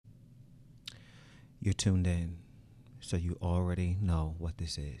You're tuned in, so you already know what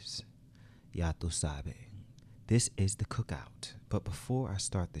this is. Ya tu sabe. This is the cookout. But before I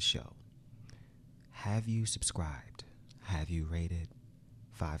start the show, have you subscribed? Have you rated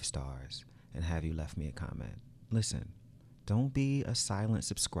 5 stars? And have you left me a comment? Listen, don't be a silent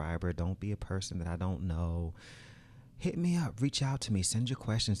subscriber. Don't be a person that I don't know. Hit me up. Reach out to me. Send your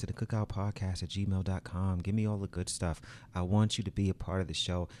questions to the cookoutpodcast@gmail.com. Give me all the good stuff. I want you to be a part of the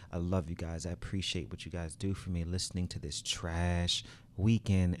show. I love you guys. I appreciate what you guys do for me listening to this trash week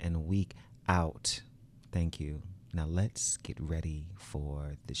in and week out. Thank you. Now let's get ready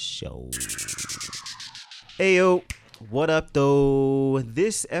for the show. Hey, yo. What up, though?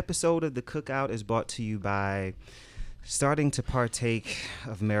 This episode of The Cookout is brought to you by starting to partake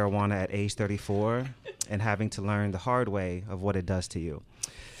of marijuana at age 34 and having to learn the hard way of what it does to you.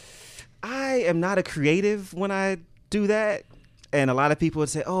 I am not a creative when I do that. And a lot of people would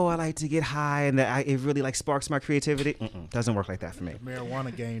say, oh, I like to get high and that it really like sparks my creativity. Doesn't work like that for me. The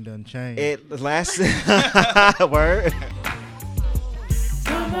marijuana game doesn't change. It lasts. Word.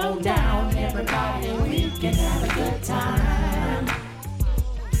 Come on down, everybody, we can have a good time.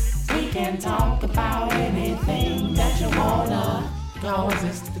 We can talk about anything that you wanna. Cause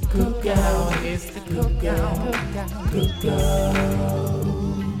it's the cookout, it's the cookout, cookout,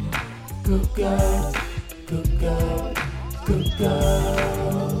 cookout, cookout,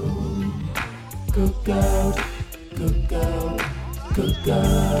 cookout, cookout,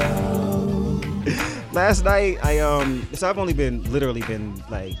 cookout. Last night, so I've only literally been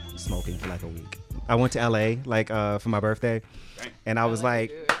like smoking for like a week. I went to LA for my birthday, and I was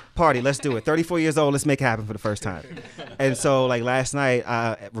like, party, let's do it. 34 years old, let's make it happen for the first time. And so like last night,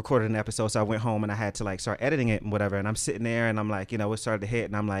 I recorded an episode, so I went home and I had to like start editing it and whatever. And I'm sitting there and I'm like, it started to hit,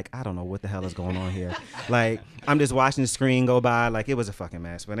 and I'm like, I don't know what the hell is going on here. Like I'm just watching the screen go by, like it was a fucking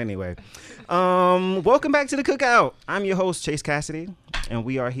mess. But anyway, welcome back to the Cookout. I'm your host, Chase Cassidy. And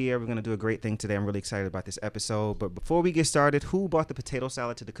we are here. We're going to do a great thing today. I'm really excited about this episode. But before we get started, who brought the potato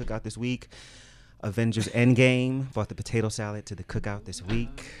salad to the cookout this week? Avengers Endgame brought the potato salad to the cookout this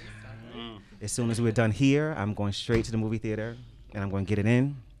week. As soon as we're done here, I'm going straight to the movie theater and I'm going to get it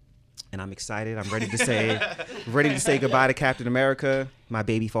in. And I'm excited. I'm ready to say goodbye to Captain America, my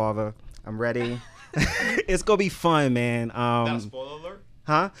baby father. I'm ready. It's going to be fun, man. Not a spoiler alert?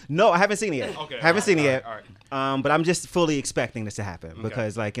 Huh? No, I haven't seen it yet. Okay. Haven't seen it yet. All right. But I'm just fully expecting this to happen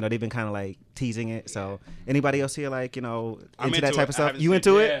because, they've been kind of like teasing it. So, anybody else here, into that type of stuff? You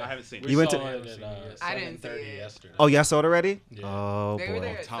into it? Yeah, I haven't seen it. You into it? I didn't see it yesterday. Oh, y'all saw it already? Yeah. Oh, they boy. were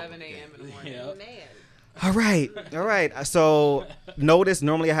there at 7 a.m. in the morning. Yep. Man. All right. So, notice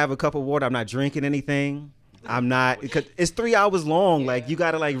normally I have a cup of water. I'm not drinking anything. I'm not, because it's 3 hours long. Yeah. Like you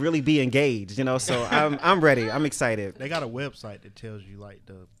gotta really be engaged, So I'm ready. I'm excited. They got a website that tells you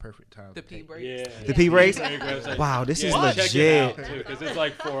the perfect time. The P breaks. Yeah. The P breaks. Wow, this is legit. Check it out too, because it's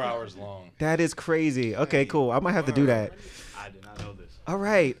like 4 hours long. That is crazy. Okay, cool. I might have to do that. I did not know this. All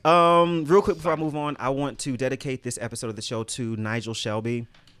right. Real quick before I move on, I want to dedicate this episode of the show to Nigel Shelby.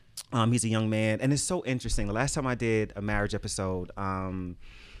 He's a young man, and it's so interesting. The last time I did a marriage episode, I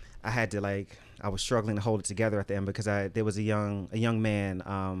had to I was struggling to hold it together at the end because there was a young man.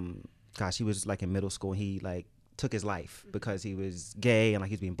 He was in middle school. And he took his life because he was gay and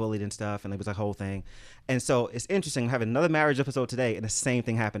he's being bullied and stuff, and it was a whole thing. And so it's interesting. We have another marriage episode today, and the same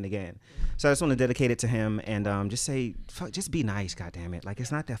thing happened again. So I just want to dedicate it to him and just say, just be nice, goddammit.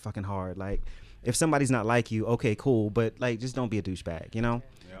 It's not that fucking hard. If somebody's not like you, okay, cool, but just don't be a douchebag. Yeah.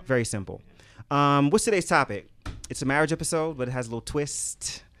 Very simple. What's today's topic? It's a marriage episode, but it has a little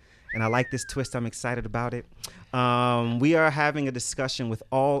twist. And I like this twist. I'm excited about it. We are having a discussion with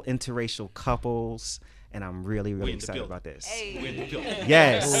all interracial couples, and I'm really, really excited about this. Hey.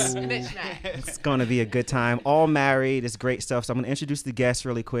 Yes. It's going to be a good time. All married. It's great stuff. So I'm going to introduce the guests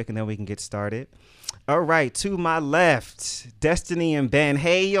really quick, and then we can get started. All right. To my left, Destiny and Ben.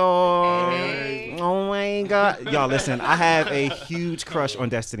 Hey, y'all. Hey. Oh, my God. Y'all, listen. I have a huge crush on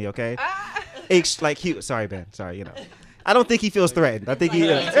Destiny, okay? Huge. Sorry, Ben. Sorry, I don't think he feels threatened. I think he.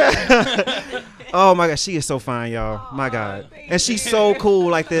 Oh my God, she is so fine, y'all. My God, and she's so cool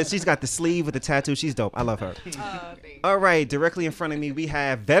like this. She's got the sleeve with the tattoo. She's dope. I love her. All right, directly in front of me, we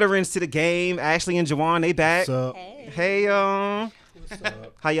have veterans to the game, Ashley and Jawan. They back. What's up? Hey, y'all. What's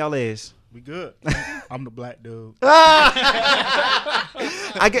up? How y'all is? We good. I'm the black dude. I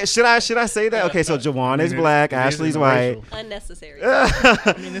get. Should I say that? Okay, so Jawan is black, Ashley's white. Unnecessary.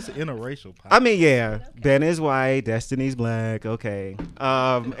 It's an interracial. Yeah. Ben is white, Destiny's black. Okay.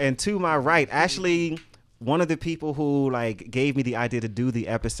 And to my right, Ashley, one of the people who gave me the idea to do the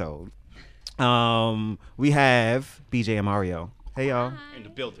episode. We have BJ and Mario. Hey, y'all. In the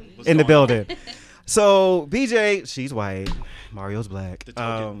building. In the building. So BJ, she's white. Mario's black.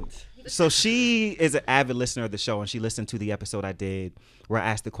 So she is an avid listener of the show, and she listened to the episode I did where I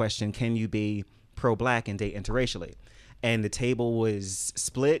asked the question, can you be pro-black and date interracially? And the table was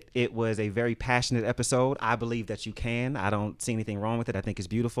split. It was a very passionate episode. I believe that you can. I don't see anything wrong with it. I think it's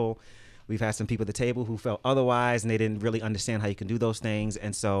beautiful. We've had some people at the table who felt otherwise, and they didn't really understand how you can do those things.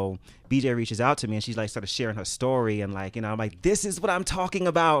 And so BJ reaches out to me, and she's like started sharing her story, and like, you know, I'm like, this is what I'm talking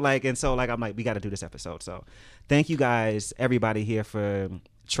about. Like, and so like, I'm like, we got to do this episode. So thank you guys, everybody here, for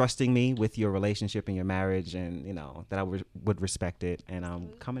trusting me with your relationship and your marriage, and you know that I would respect it, and I'm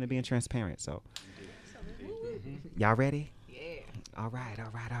coming and being transparent. So y'all ready? Yeah. All right.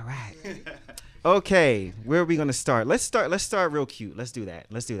 Okay, where are we gonna start? Let's start real cute. Let's do that.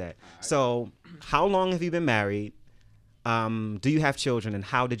 Right. So, how long have you been married? Do you have children, and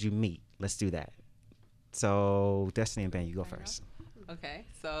how did you meet? Let's do that. So, Destiny and Ben, you go first. Okay,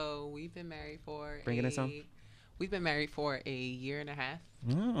 so we've been married for We've been married for a year and a half.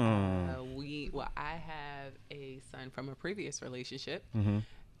 I have a son from a previous relationship.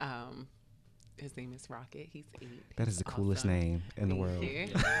 Mm-hmm. His name is Rocket. He's 8. That is the coolest name in the world.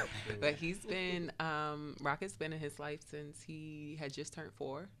 But he's been, Rocket's been in his life since he had just turned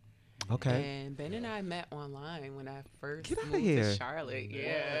 4. Okay. And Ben and I met online when I first Get moved here. to Charlotte.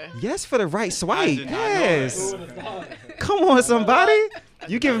 Yeah. Yes, for the right swipe. Yes. Come on, somebody.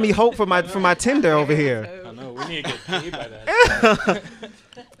 You giving me hope for my Tinder over here. I know. We need to get paid by that.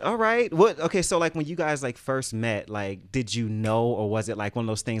 All right. Okay, so like when you guys like first met, like did you know, or was it like one of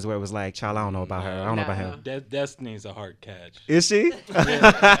those things where it was like, child, I don't know about her. I don't know about him. Destiny's a hard catch. Is she?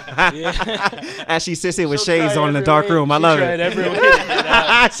 Yeah. As she sits here with shades on in the dark room. I love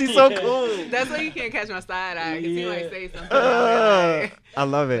it. She's so cool. That's why you can't catch my side eye, because he might say something. I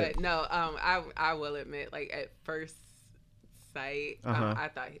love it. But no, I will admit, like at first sight, I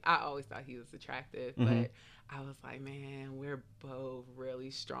always thought he was attractive, but I was like, man, we're both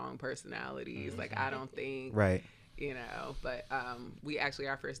really strong personalities. Like, I don't think, you know, but we actually,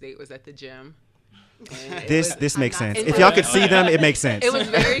 our first date was at the gym. This makes sense. If y'all could see them, it makes sense. It was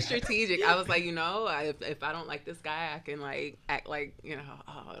very strategic. I was like, you know, if I don't like this guy, I can like act like, you know,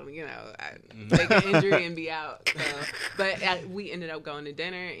 take an injury and be out. So, but we ended up going to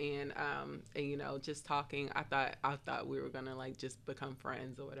dinner and you know, just talking. I thought we were gonna like just become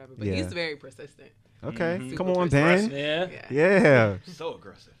friends or whatever. But he's very persistent. Okay, come on, Ben. Yeah. So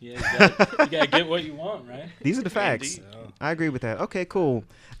aggressive. Yeah, you gotta get what you want, right? These are the facts. I agree with that. Okay, cool.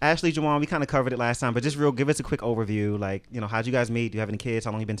 Ashley, Juwan, we kind of covered it last time, but just give us a quick overview. Like, you know, how'd you guys meet? Do you have any kids?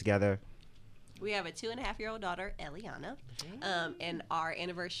 How long you been together? We have a 2.5-year-old daughter, Eliana, and our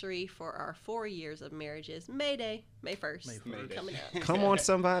anniversary for our 4 years of marriage is May 1st. Coming up. Come on,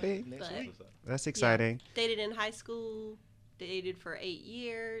 somebody. That's exciting. Yeah, dated in high school, dated for 8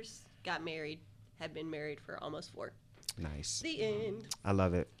 years, got married, have been married for almost 4. Nice. The end. I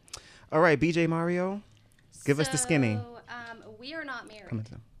love it. All right, BJ Mario, give us the skinny. We are not married.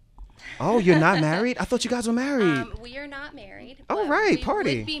 Oh, you're not married? I thought you guys were married. We are not married. Oh, right,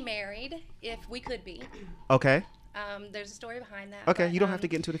 party. We would be married if we could be. Okay. There's a story behind that. Okay, but, you don't have to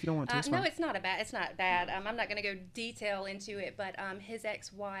get into it if you don't want to. It's no, fine. it's not bad. I'm not going to go detail into it, but his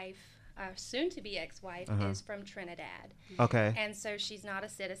ex-wife, soon-to-be ex-wife, is from Trinidad. Okay. And so she's not a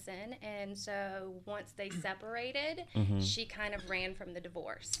citizen. And so once they separated, she kind of ran from the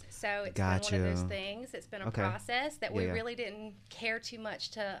divorce. So it's been one of those things. It's been a process that we really didn't care too much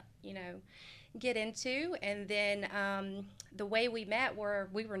to, you know, get into. And then the way we met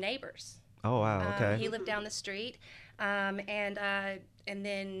we were neighbors. Oh, wow. Okay. He lived down the street. And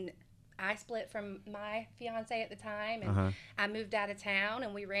then I split from my fiance at the time, and I moved out of town,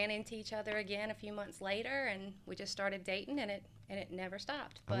 and we ran into each other again a few months later, and we just started dating, and it never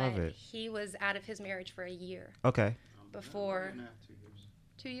stopped. But I love it. He was out of his marriage for a year. Okay. Before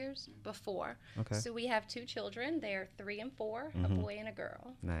 2 years before. Okay. So we have 2 children. They're 3 and 4, a boy and a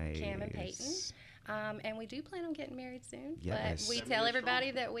girl. Nice. Cam and Peyton. And we do plan on getting married soon. Yes. But we tell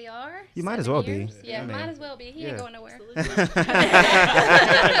everybody that we are. You might as well be. Yeah, might as well be. He ain't going nowhere.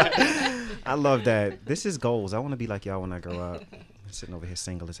 I love that. This is goals. I want to be like y'all when I grow up. Sitting over here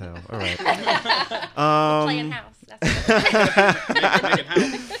single as hell. All right. Playing house. That's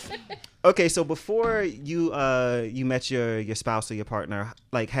Okay, so before you met your spouse or your partner,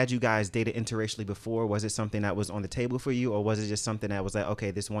 like, had you guys dated interracially before? Was it something that was on the table for you, or was it just something that was like,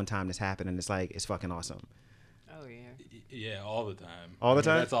 okay, this one time this happened and it's like, it's fucking awesome? Oh yeah. Yeah, all the time. All the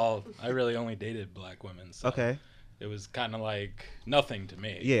time? That's all. I really only dated black women. So okay. It was kind of like nothing to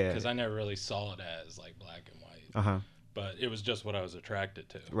me. Yeah. Because I never really saw it as like black and white. but it was just what I was attracted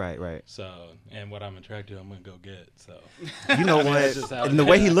to. Right. So, and what I'm attracted to, I'm gonna go get. So, you know what? And the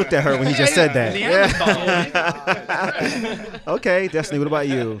way he looked at her when he just said that. Yeah. Okay, Destiny. What about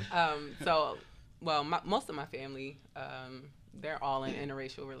you? Most of my family, they're all in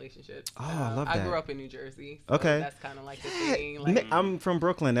interracial relationships. Oh, I love that. I grew up in New Jersey. So okay. That's kind of like the thing. Like, I'm from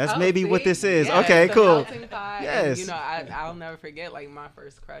Brooklyn. That's maybe what this is. Yeah, okay, cool. Yes. And, I'll never forget, like, my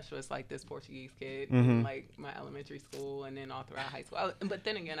first crush was, like, this Portuguese kid in, like, my elementary school and then all throughout high school. But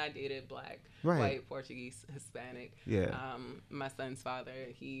then again, I dated black, white, Portuguese, Hispanic. Yeah. My son's father,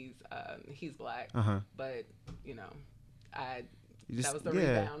 he's black. But, that was the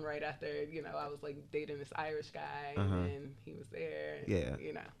rebound right after, I was like dating this Irish guy and then he was there. Yeah.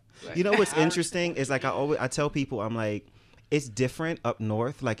 But you know what's interesting is like I tell people, I'm like, it's different up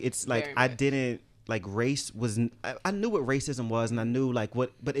north. Like it's like I didn't like race was I knew what racism was and I knew like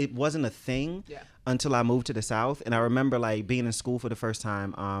what, but it wasn't a thing until I moved to the South. And I remember like being in school for the first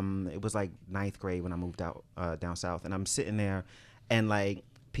time. It was like 9th grade when I moved out down South, and I'm sitting there and like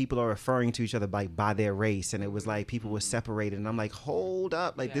people are referring to each other like by their race, and it was like people were separated, and I'm like, hold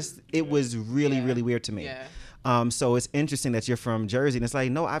up, like this. It was really really weird to me. So it's interesting that you're from Jersey, and it's like,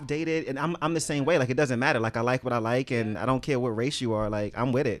 no, I've dated, and I'm the same way. Like it doesn't matter. Like I like what I like, and I don't care what race you are. Like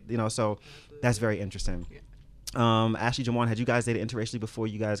I'm with it, So that's very interesting. Ashley, Jawan, had you guys dated interracially before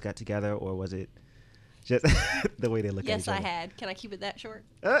you guys got together, or was it just the way they look at each other? Yes, I had. Can I keep it that short?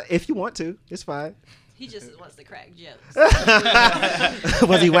 If you want to, it's fine. He just wants to crack jokes.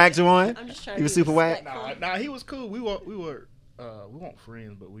 Was he whack, Jawan? I'm just trying. He was super whack. Nah, he was cool. We weren't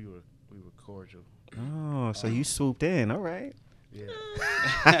friends, but we were cordial. Oh, so you swooped in. All right. Yeah. He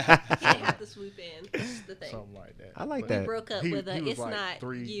didn't have to swoop in. That's the thing. Something like that. I like We that. broke up with a, it's like not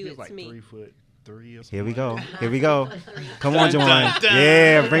you, it's like me. 3'3" or something. Here we go. Like that. Here we go. Come on, Jawan.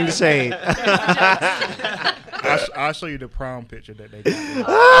 Yeah, bring the shade. I'll show you the prom picture that they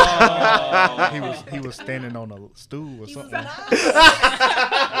got. He was standing on a stool or something.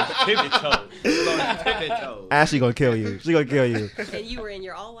 Pivot toes. Ashley gonna kill you. She gonna kill you. And you were in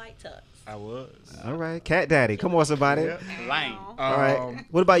your all white tux. I was. All right, Cat Daddy. Come on, somebody. Yep. Lame. All right.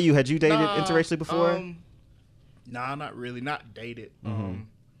 What about you? Had you dated interracially before? Nah, not really. Not dated.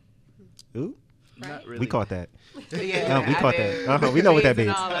 Ooh. Not really. We caught that. Yeah, we caught that. We know what that means.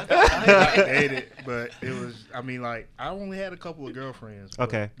 Not dated, but it was. I mean, like I only had a couple of girlfriends.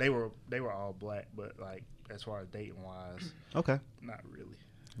 Okay. They were all black, but like as far as dating wise, okay. Not really.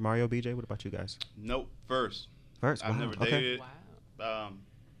 Mario, BJ, what about you guys? Nope. First. I've never dated. Wow.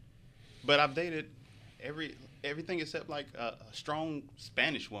 But I've dated everything except like a strong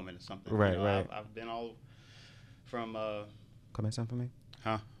Spanish woman or something. Right, right. I've been all from. Come in, something for me.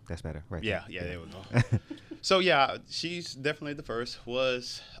 Huh? That's better, right? Yeah, there we go. So yeah, she's definitely the first.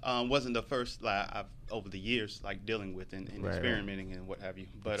 Wasn't the first like I've over the years like dealing with and experimenting and what have you.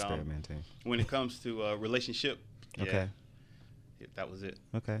 But experimenting. When it comes to relationship, okay, that was it.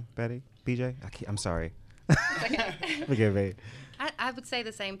 Okay, Betty, BJ, I'm sorry. Forgive me. I would say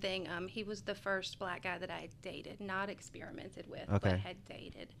the same thing. He was the first black guy that I had dated, not experimented with, but had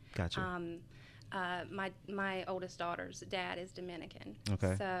dated. Gotcha. My oldest daughter's dad is Dominican.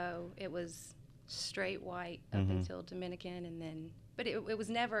 Okay. So it was straight white up until Dominican, and then, but it was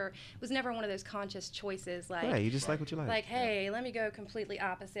never one of those conscious choices like. Right, you just like what you like. Like, hey, let me go completely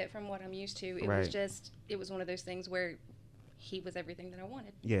opposite from what I'm used to. It was one of those things where he was everything that I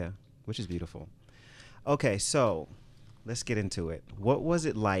wanted. Yeah, which is beautiful. Okay, so let's get into it. What was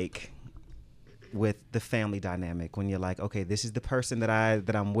it like with the family dynamic when you're like, okay, this is the person that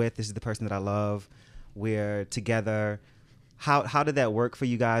I'm with, this is the person that I love, we're together. How did that work for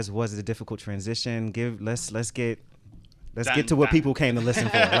you guys? Was it a difficult transition? Let's get to what people came to listen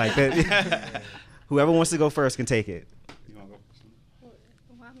for. Like that, whoever wants to go first can take it. You want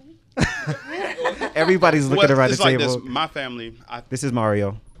to go? Everybody's looking around the table. This. My family. This is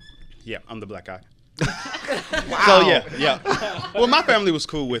Mario. Yeah, I'm the black guy. Wow. So yeah. Well, my family was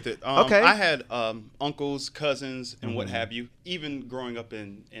cool with it. Okay. I had uncles, cousins, and what have you. Even growing up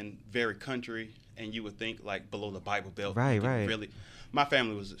in very country, and you would think like below the Bible Belt. Right. Really, my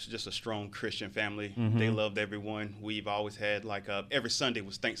family was just a strong Christian family. They loved everyone. We've always had like every Sunday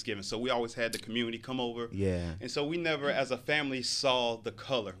was Thanksgiving, so we always had the community come over. Yeah. And so we never, as a family, saw the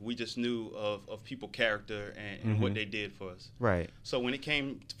color. We just knew of people's character and what they did for us. Right. So when it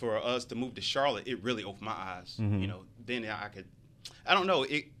came for us to move to Charlotte, it really opened my eyes. You know, then I don't know,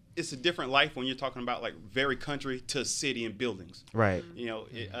 it's a different life when you're talking about like very country to city and buildings. Right. You know,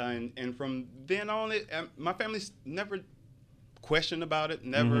 and from then on, my family's never questioned about it.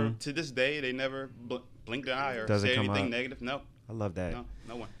 Never to this day, they never blinked an eye or said anything negative. No. I love that.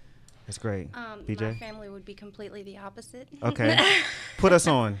 No one. That's great. BJ? My family would be completely the opposite. Okay. Put us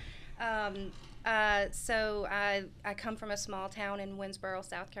on. So I come from a small town in Winsboro,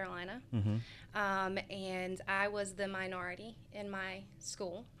 South Carolina. And I was the minority in my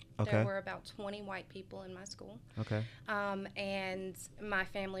school. Okay. There were about 20 white people in my school. Okay. And my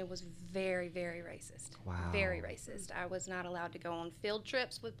family was very, very racist. Wow. Very racist. I was not allowed to go on field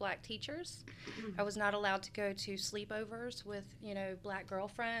trips with black teachers. I was not allowed to go to sleepovers with, black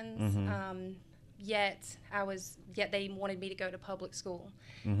girlfriends. Yet they wanted me to go to public school.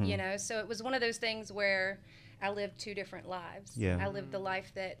 So it was one of those things where I lived two different lives. Yeah. I lived the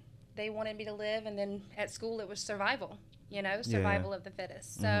life that they wanted me to live, and then at school it was survival. Survival of the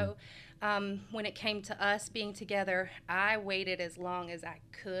fittest. So when it came to us being together, I waited as long as I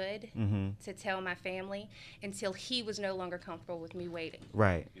could to tell my family until he was no longer comfortable with me waiting.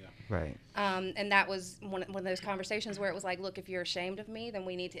 Right. Yeah. Right. And that was one of those conversations where it was like, look, if you're ashamed of me, then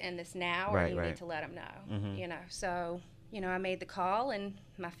we need to end this now, or you need to let him know. So I made the call, and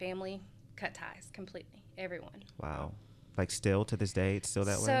my family cut ties completely. Everyone. Wow. Like still to this day, it's still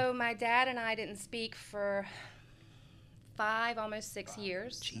that way? So my dad and I didn't speak for 5, almost 6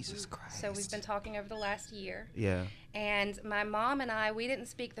 years. Jesus Christ. So we've been talking over the last year. Yeah. And my mom and I, we didn't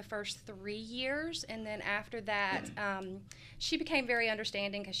speak the first 3 years. And then after that, she became very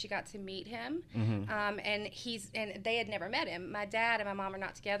understanding because she got to meet him. And they had never met him. My dad and my mom are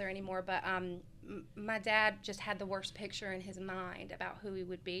not together anymore, but my dad just had the worst picture in his mind about who he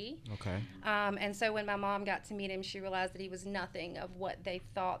would be. Okay. And so when my mom got to meet him, she realized that he was nothing of what they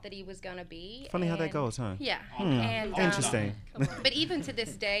thought that he was going to be. Funny how that goes, huh? Yeah. And, interesting. But even to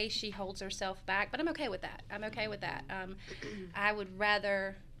this day, she holds herself back. But I'm okay with that. I would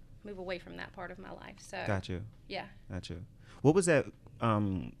rather move away from that part of my life. So. Got you. Yeah. Got you. What was that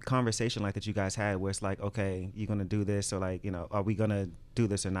conversation like that you guys had where it's like, okay, you're going to do this, or like, are we going to do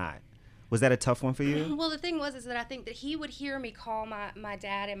this or not? Was that a tough one for you? Well, the thing is that I think that he would hear me call my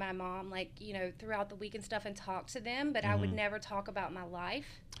dad and my mom, throughout the week and stuff, and talk to them, but I would never talk about my life.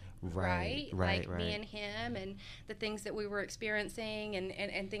 Right. Me and him and the things that we were experiencing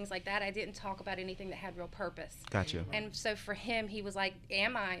and things like that. I didn't talk about anything that had real purpose. Got you. And so for him, he was like,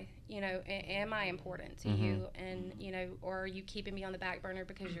 am I important to you? And, or are you keeping me on the back burner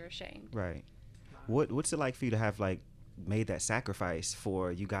because you're ashamed? Right. What's it like for you to have, made that sacrifice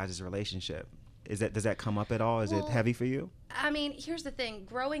for you guys' relationship? Does that come up at all? Is it heavy for you? I mean, here's the thing.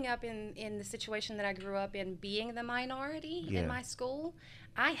 Growing up in the situation that I grew up in, being the minority in my school,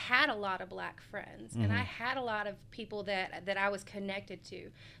 I had a lot of black friends, and I had a lot of people that I was connected to.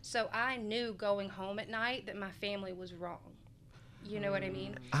 So I knew going home at night that my family was wrong. You know what I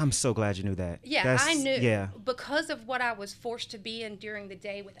mean? I'm so glad you knew that. Yeah, I knew. Yeah. Because of what I was forced to be in during the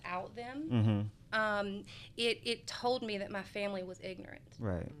day without them, it told me that my family was ignorant.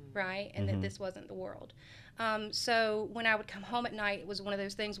 Right? And that this wasn't the world. So when I would come home at night, it was one of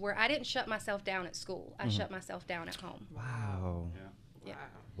those things where I didn't shut myself down at school. I shut myself down at home. Wow. Yeah.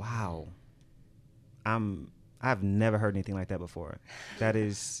 Wow. I've never heard anything like that before. That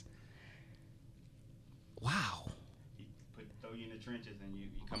is, wow. Throw you in the trenches and you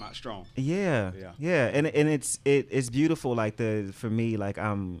come out strong. Yeah. And it's beautiful. For me,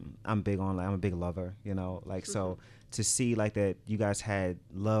 I'm big on, I'm a big lover, so to see that you guys had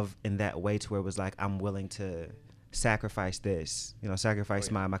love in that way to where it was I'm willing to sacrifice this,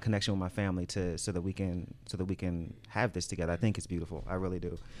 sacrifice my connection with my family so that we can have this together. I think it's beautiful. I really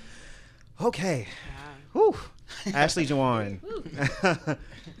do. Okay. Whew. Ashley Juwan.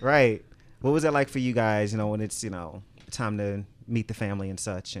 Right. What was that like for you guys, when it's, time to meet the family and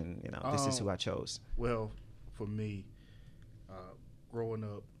such, and this is who I chose? Well, for me, growing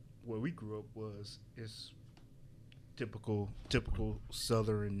up, where we grew up is typical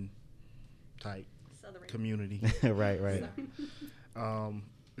Southern type community. Right.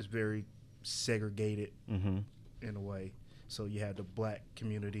 It's very segregated in a way. So you have the black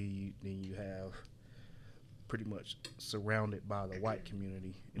community, then you have pretty much surrounded by the white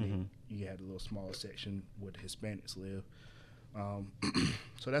community, and then you had a little smaller section where the Hispanics live.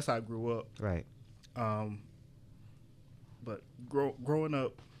 So that's how I grew up. Right. But growing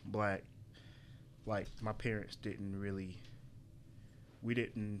up black, my parents they didn't really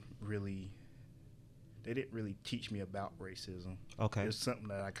teach me about racism. Okay. It's something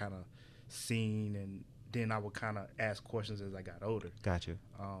that I kind of seen, and then I would kind of ask questions as I got older. Gotcha.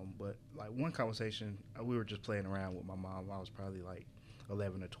 But one conversation, we were just playing around with my mom. I was probably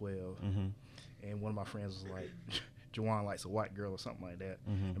 11 or 12, and one of my friends was like, Juwan likes a white girl or something like that.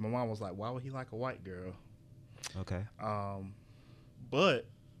 And my mom was like, why would he like a white girl? Okay. But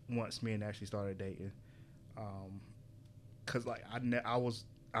once me and Ashley started dating, cause I was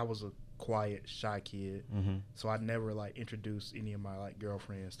a quiet, shy kid. So I never like introduced any of my like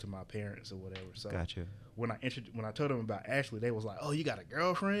girlfriends to my parents or whatever. So Gotcha. When I told them about Ashley, they was like, "Oh, you got a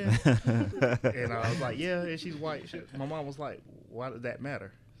girlfriend?" And I was like, "Yeah," and she's white. My mom was like, "Why does that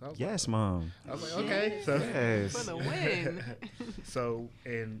matter?" So I was Yes, like, Mom. I was like, "Okay." So Yes. For the win. so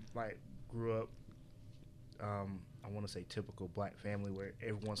and like grew up. I want to say typical black family where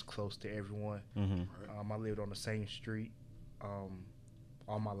everyone's close to everyone. I lived on the same street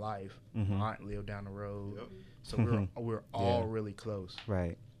all my life. My aunt lived down the road, so we're all really close.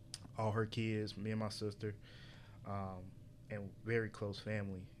 Right. All her kids, me and my sister, and very close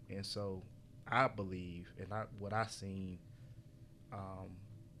family. And so I believe, and what I seen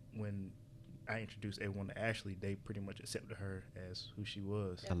when I introduced everyone to Ashley, they pretty much accepted her as who she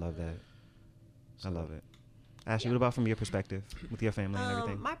was. I love that. I love it. Ashley, what about from your perspective with your family and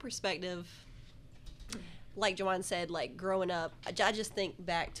everything? My perspective, like Joanne said, like growing up, I just think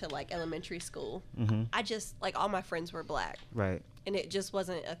back to like elementary school. I just like all my friends were black, Right. and it just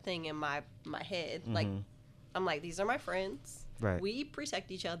wasn't a thing in my head. Like I'm like, these are my friends. Right. We protect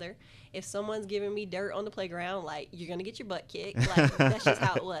each other. If someone's giving me dirt on the playground, like you're gonna get your butt kicked. Like that's just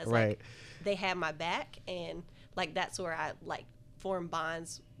how it was. Right. Like they had my back, and like that's where I like formed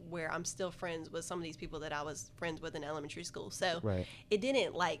bonds where I'm still friends with some of these people that I was friends with in elementary school. So it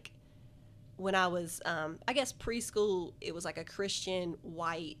didn't like when I was, I guess preschool, it was like a Christian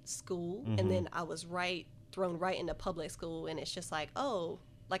white school. And then I was thrown right into public school. And it's just like, oh,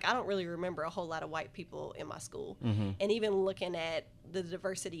 like I don't really remember a whole lot of white people in my school. And even looking at the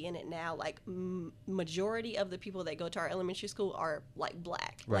diversity in it now, like majority of the people that go to our elementary school are like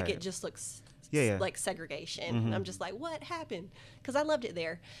black. Like it just looks like segregation. And I'm just like, what happened? Because I loved it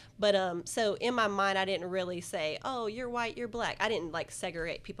there. But so in my mind, I didn't really say, oh, you're white, you're black. I didn't like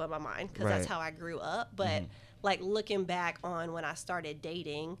segregate people in my mind because that's how I grew up. But like looking back on when I started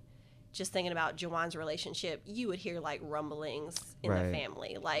dating, just thinking about Joanne's relationship, you would hear like rumblings in the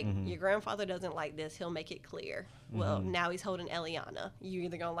family. Like your grandfather doesn't like this, he'll make it clear. Well, now he's holding Eliana. You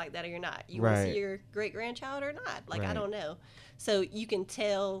either gonna like that or you're not. You want to see your great grandchild or not? Like I don't know. So you can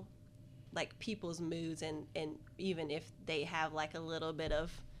tell like people's moods, and even if they have like a little bit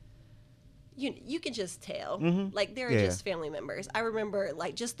of you can just tell like they're just family members. I remember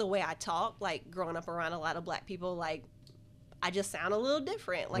like just the way I talk, like growing up around a lot of black people, like I just sound a little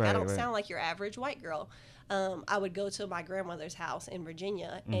different. Like I don't sound like your average white girl. I would go to my grandmother's house in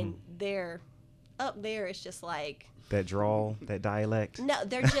Virginia, and they're up there. It's just like that drawl, that dialect. No,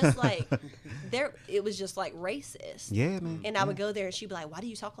 they're just like it was just like racist. Yeah, man. And I would go there, and she'd be like, "Why do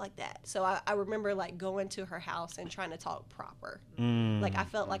you talk like that?" So I remember like going to her house and trying to talk proper. Like I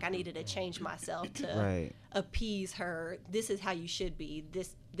felt like I needed to change myself to appease her. This is how you should be.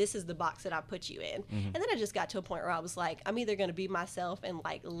 This is the box that I put you in. And then I just got to a point where I was like, I'm either going to be myself and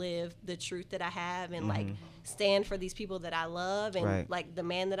like live the truth that I have and like stand for these people that I love and like the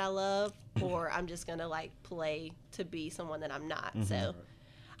man that I love, or I'm just going to like play to be someone that I'm not. So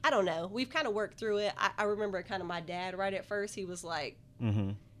I don't know. We've kind of worked through it. I remember kind of my dad right at first, he was like,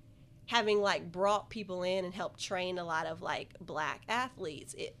 having like brought people in and helped train a lot of like black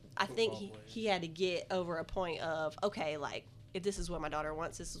athletes. I think he had to get over a point of, okay, like, if this is what my daughter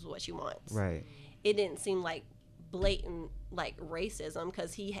wants, this is what she wants. Right. It didn't seem like blatant like racism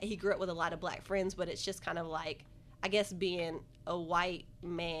because he grew up with a lot of black friends, but it's just kind of like, I guess being a white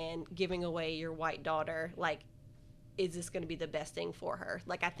man giving away your white daughter, like, is this going to be the best thing for her?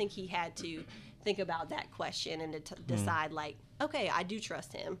 Like, I think he had to think about that question and to decide like, okay, I do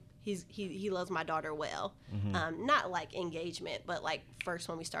trust him. He loves my daughter well. Not like engagement, but like first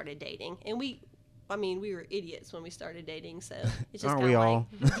when we started dating, and we were idiots when we started dating, so it's just kind of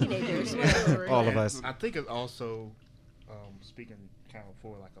like teenagers. All of us. I think it's also, speaking kind of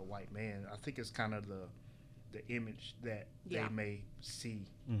for like a white man, I think it's kind of the image that they may see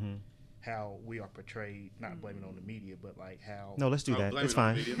how we are portrayed, not blaming on the media, but like how... No, let's do that. It's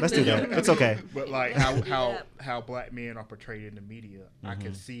fine. Let's do that. It's okay. But like how black men are portrayed in the media, I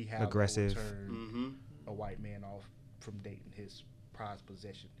can see how aggressive. That would turn a white man off from dating his prized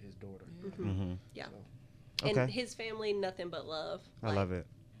possession, his daughter. Yeah. So. And his family, nothing but love. I love it.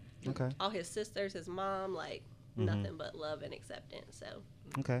 Okay. All his sisters, his mom, like nothing but love and acceptance. So.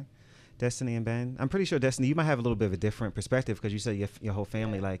 Okay. Destiny and Ben, I'm pretty sure Destiny, you might have a little bit of a different perspective because you said your whole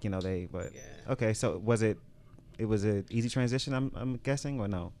family, like, you know, okay. So was it was an easy transition? I'm guessing, or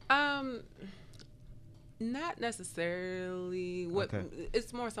no? Not necessarily.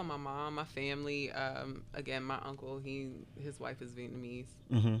 It's more so my mom, my family. Again, my uncle, his wife is Vietnamese,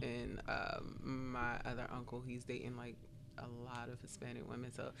 and my other uncle, he's dating like a lot of Hispanic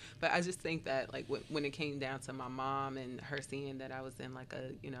women. So, but I just think that like when it came down to my mom and her seeing that I was in like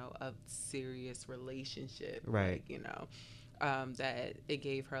a serious relationship, right? Like, that it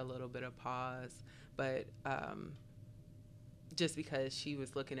gave her a little bit of pause, but just because she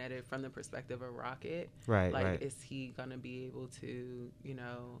was looking at it from the perspective of Rocket, right? Like, right. is he gonna be able to,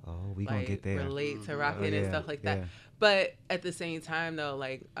 we gonna get there, relate to Rocket and stuff like that? Yeah. But at the same time, though,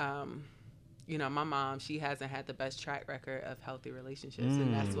 like, my mom, she hasn't had the best track record of healthy relationships,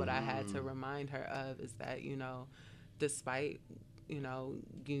 and that's what I had to remind her of, is that, despite, you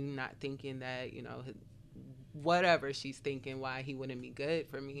not thinking that, whatever she's thinking, why he wouldn't be good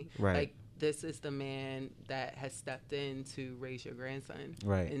for me, right? Like, this is the man that has stepped in to raise your grandson,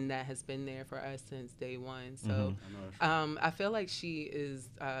 right? And that has been there for us since day one. So, I feel like she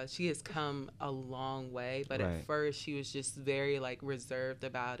has come a long way, but at first she was just very like reserved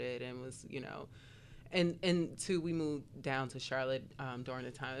about it, and was, and two, we moved down to Charlotte during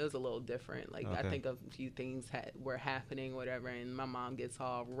the time. It was a little different. Like, I think a few things were happening, whatever, and my mom gets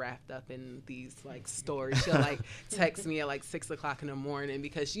all wrapped up in these like stories. She'll like text me at like 6 o'clock in the morning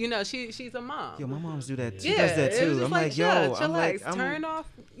because she's a mom. Yo, my moms do that. She does that too. I'm like, yo, turn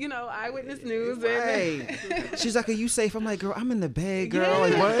off, Eyewitness News. Right. She's like, are you safe? I'm like, girl, I'm in the bed, girl.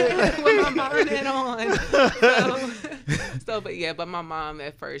 Like, what? With my bonnet on. But my mom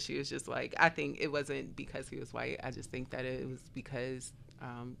at first, she was just like, I think it wasn't because he was white. I just think that it was because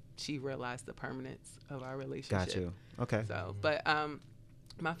she realized the permanence of our relationship. Got you. Okay. So, but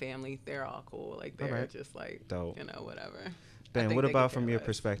my family, they're all cool. Like, they're just like, dope. Whatever. Ben, what about from your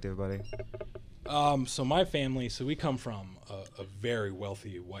perspective, buddy? So my family, we come from a very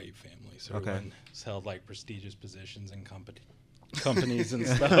wealthy white family. So everyone's held like prestigious positions in companies and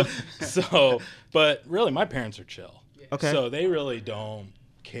stuff. So, but really, my parents are chill. Okay. So they really don't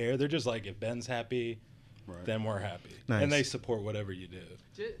care. They're just like, if Ben's happy, then we're happy. Nice. And they support whatever you do.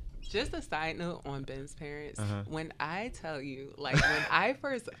 Just a side note on Ben's parents. When I tell you, like, when I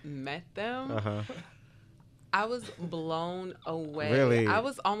first met them, I was blown away. Really? I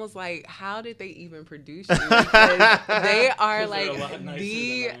was almost like, how did they even produce you? Because they are like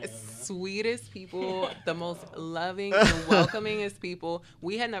the sweetest people, the most loving and welcomingest people.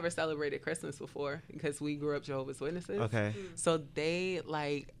 We had never celebrated Christmas before because we grew up Jehovah's Witnesses. Okay. So they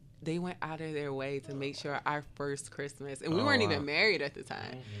went out of their way to make sure our first Christmas, and we weren't even married at the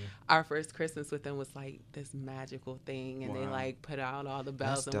time. Our first Christmas with them was like this magical thing, and they like put out all the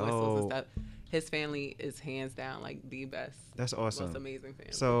bells and whistles and stuff. His family is hands down like the best. That's awesome. Most amazing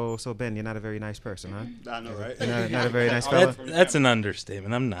family. So Ben, you're not a very nice person, huh? I know, right? You're not a very nice fella. That's an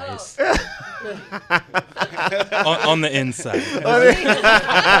understatement. I'm nice. on the inside.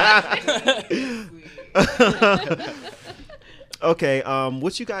 Okay,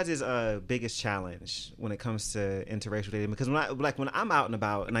 what's you guys' biggest challenge when it comes to interracial dating? Because when I'm out and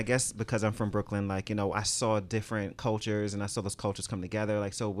about, and I guess because I'm from Brooklyn, like, I saw different cultures and I saw those cultures come together.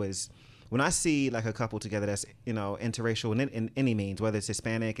 Like, when I see like a couple together that's, interracial in any means, whether it's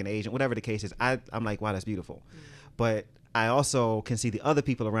Hispanic and Asian, whatever the case is, I'm like, wow, that's beautiful. But I also can see the other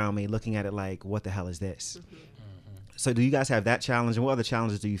people around me looking at it like, what the hell is this? So do you guys have that challenge, and what other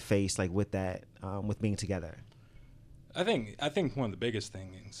challenges do you face like with that, with being together? I think one of the biggest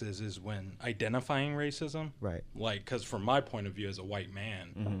things is when identifying racism. Right. Like, because from my point of view as a white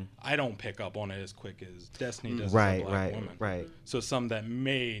man, I don't pick up on it as quick as Destiny does right, as a black woman. Right. So some that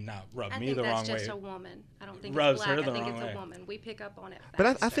may not rub me the wrong way. I think that's just a woman. I don't think Rubs it's black. her the I think wrong it's way. a woman. We pick up on it fast.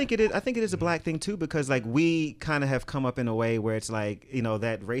 But I think it is. I think it is a black thing too, because like we kind of have come up in a way where it's like,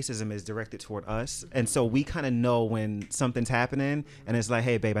 that racism is directed toward us, and so we kind of know when something's happening, and it's like,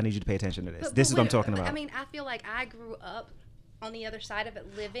 hey, babe, I need you to pay attention to this. This is what I'm talking about. I mean, I feel like I grew up on the other side of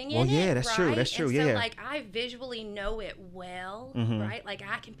it, living in it. Well, yeah, that's true. Right? That's true. And Yeah. So, like, I visually know it well, right? Like,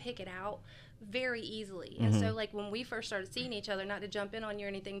 I can pick it out very easily. And so, like, when we first started seeing each other, not to jump in on you or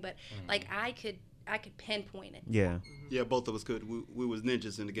anything, but like, I could pinpoint it. Yeah. Yeah, both of us could. We was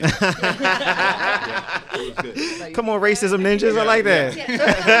ninjas in the game. Yeah, it was good. Come on, racism ninjas. I like that. Yeah,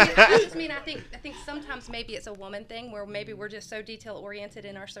 I think sometimes maybe it's a woman thing where maybe we're just so detail oriented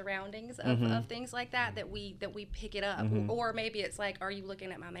in our surroundings of things like that we pick it up, or maybe it's like, are you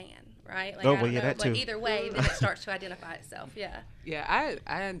looking at my man, right? Like, I don't know, that but too. Either way, then it starts to identify itself. Yeah. Yeah,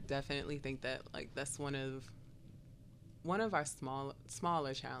 I definitely think that like that's one of our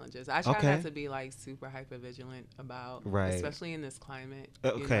smaller challenges. I try not to be like super hyper vigilant about, especially in this climate,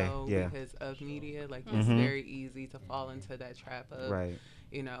 because of media. Like it's very easy to fall into that trap of,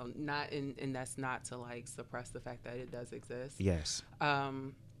 and that's not to like suppress the fact that it does exist. Yes.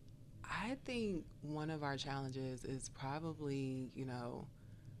 I think one of our challenges is probably,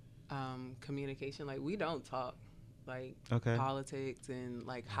 communication. Like we don't talk like Okay. politics and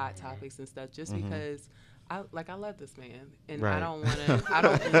like hot topics and stuff, just because I love this man, and Right. I don't want to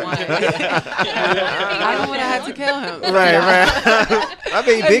have to kill him. Right. I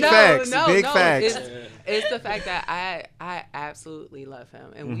mean, big facts. Big facts. It's the fact that I absolutely love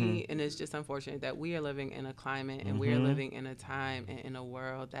him, and and it's just unfortunate that we are living in a climate and we are living in a time and in a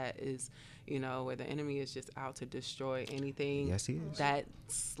world that is, you know, where the enemy is just out to destroy anything that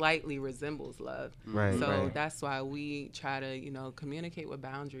slightly resembles love. Right. So that's why we try to, you know, communicate with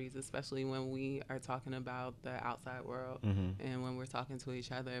boundaries, especially when we are talking about the outside world and when we're talking to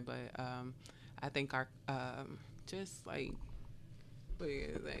each other. But I think our just like, what do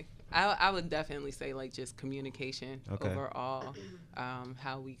you say? I would definitely say like just communication overall,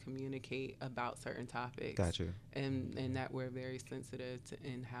 how we communicate about certain topics. Got you. And that we're very sensitive to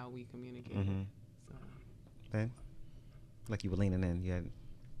in how we communicate. So. Ben, like you were leaning in. Yeah.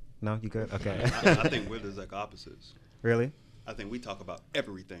 No, you good? Okay. I think we're the exact opposites. Really? I think we talk about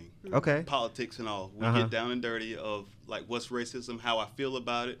everything. Okay. Politics and all. We get down and dirty of like what's racism, how I feel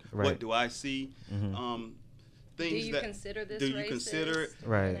about it, what do I see. Things do you consider this do racist? You consider it?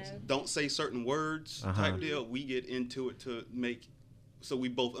 Right. You know? Don't say certain words type deal. We get into it to make so we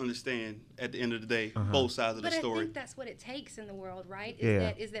both understand at the end of the day both sides of the story. But I think that's what it takes in the world, right?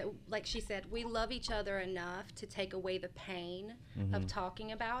 Is that like she said, we love each other enough to take away the pain of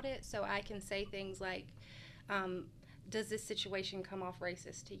talking about it. So I can say things like, does this situation come off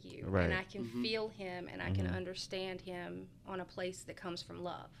racist to you? Right. And I can feel him and I can understand him on a place that comes from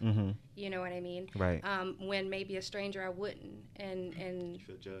love. You know what I mean? Right. When maybe a stranger I wouldn't. And you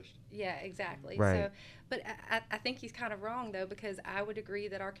feel judged. Yeah, exactly. Right. So, but I think he's kind of wrong, though, because I would agree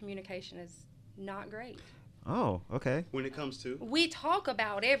that our communication is not great. Oh, okay. When it comes to? We talk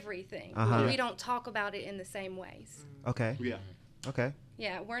about everything. But we don't talk about it in the same ways. Okay. Yeah. Okay.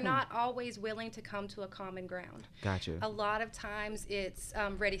 Yeah, we're not always willing to come to a common ground. Gotcha. A lot of times it's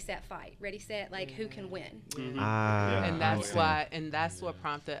ready, set, fight. Ready, set, like who can win. And that's why, and that's what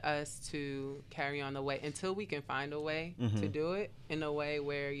prompted us to carry on the way until we can find a way to do it in a way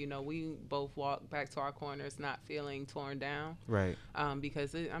where, you know, we both walk back to our corners not feeling torn down. Right.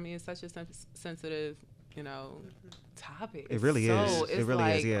 Because it's such a sensitive, you know, topic. It really is. It really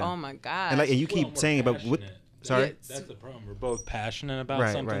like, is. Yeah. Oh my God. And you keep saying about what. Sorry? That's the problem. We're both passionate about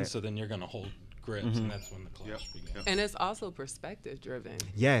something, so then you're going to hold grips, and that's when the clash begins. And it's also perspective driven.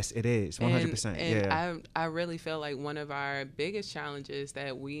 Yes, it is. 100%. And I really feel like one of our biggest challenges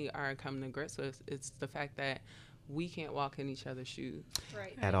that we are coming to grips with is the fact that we can't walk in each other's shoes.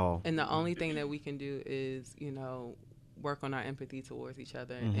 Right. At all. And the only thing that we can do is, you know, work on our empathy towards each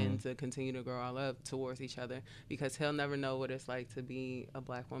other and to continue to grow our love towards each other, because he'll never know what it's like to be a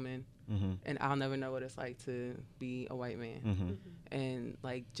black woman and I'll never know what it's like to be a white man. And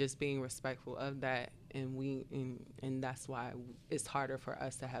like just being respectful of that, and that's why it's harder for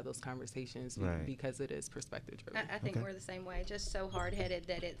us to have those conversations because it is perspective driven. I think we're the same way, just so hard-headed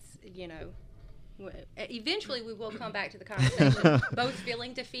that it's, you know, eventually we will come back to the conversation, both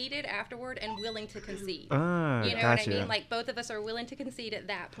feeling defeated afterward and willing to concede. You know what I mean? Like both of us are willing to concede at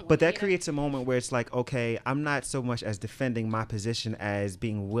that point. But that creates a moment where it's like, okay, I'm not so much as defending my position as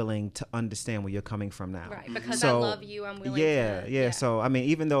being willing to understand where you're coming from now. Right, because I love you, I'm willing to. Yeah. So, I mean,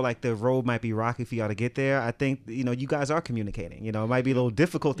 even though like the road might be rocky for y'all to get there, I think, you know, you guys are communicating. You know, it might be a little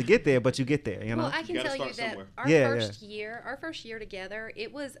difficult to get there, but you get there, you know? Well, I can tell you that somewhere. our first year together,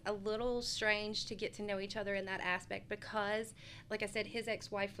 it was a little strange to get to know each other in that aspect because, like I said, his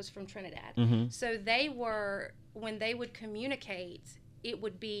ex-wife was from Trinidad. So they were, when they would communicate, it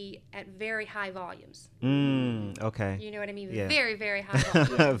would be at very high volumes. Okay. You know what I mean? Yeah. Very, very high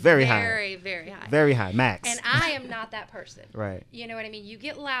volumes. Very high. Very, very high. Very high, max. And I am not that person. Right. You know what I mean? You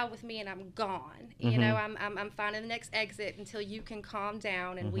get loud with me and I'm gone. You know, I'm finding the next exit until you can calm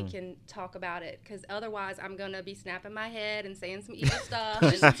down and we can talk about it. Because otherwise, I'm going to be snapping my head and saying some evil stuff.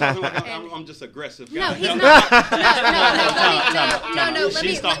 I'm just aggressive. No, he's not. No.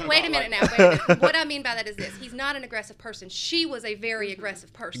 Wait a minute now. What I mean by that is this. He's not an aggressive person. She was a very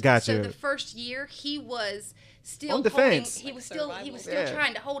aggressive person. Gotcha. So the first year, he was still on defense. He was still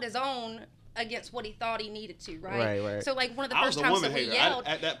trying to hold his own against what he thought he needed to, right? So like one of the first times that we yelled.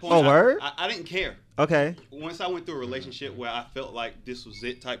 At that point, I didn't care. Okay. Once I went through a relationship where I felt like this was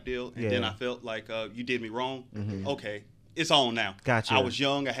it type deal, and then I felt like you did me wrong. Okay, it's on now. Gotcha. I was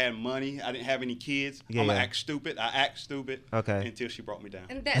young. I had money. I didn't have any kids. I'm gonna act stupid. I act stupid. Okay. Until she brought me down.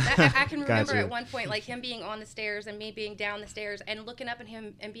 And that I can remember Gotcha. at one point, like him being on the stairs and me being down the stairs and looking up at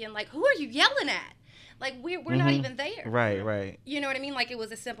him and being like, "Who are you yelling at?" Like we're not even there. Right. You know what I mean? Like it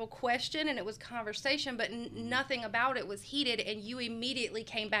was a simple question and it was conversation, but nothing about it was heated, and you immediately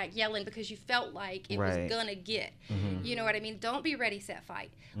came back yelling because you felt like it was gonna get. You know what I mean? Don't be ready, set,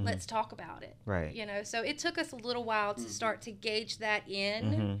 fight. Let's talk about it. Right. You know, so it took us a little while to start to gauge that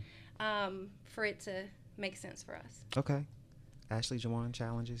in, for it to make sense for us. Okay. Ashley, Jawan,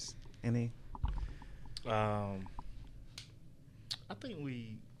 challenges? Any? I think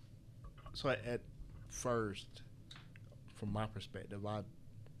at first, from my perspective,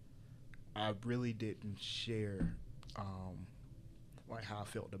 I really didn't share like how I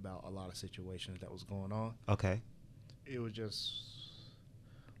felt about a lot of situations that was going on. Okay. It was just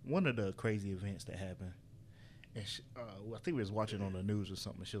one of the crazy events that happened. And I think we was watching on the news or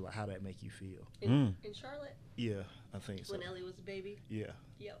something. She was like, "How that make you feel?" In Charlotte? Yeah, I think so. When Ellie was a baby? Yeah.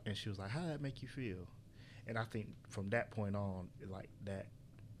 Yep. And she was like, "How that make you feel?" And I think from that point on, like that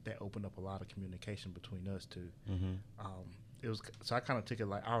opened up a lot of communication between us two. It was so I kind of took it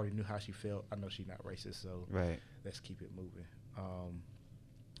like I already knew how she felt. I know she's not racist, so let's keep it moving.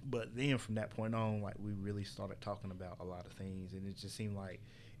 But then from that point on, like we really started talking about a lot of things, and it just seemed like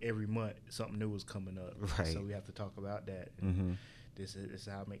every month something new was coming up. Right. So we have to talk about that. And this is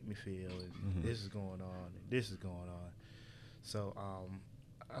how it make me feel, and this is going on, and this is going on. So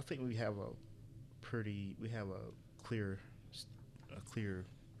I think we have a clear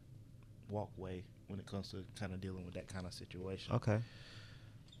walkway when it comes to kind of dealing with that kind of situation. Okay.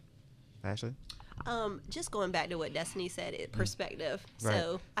 Ashley? Just going back to what Destiny said, perspective. Right.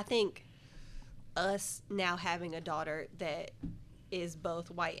 So I think us now having a daughter that is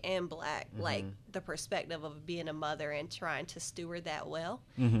both white and black, like the perspective of being a mother and trying to steward that well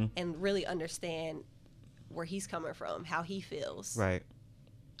and really understand where he's coming from, how he feels. Right.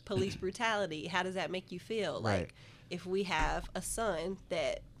 Police brutality, how does that make you feel? Right. Like if we have a son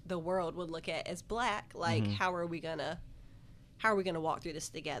that the world would look at as black, like how are we gonna walk through this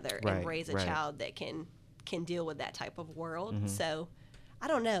together and raise a child that can deal with that type of world? So I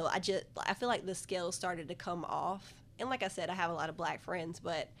don't know. I feel like the scales started to come off. And like I said, I have a lot of black friends,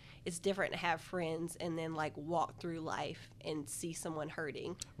 but it's different to have friends and then like walk through life and see someone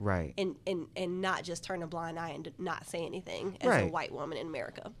hurting. Right. And not just turn a blind eye and not say anything as a white woman in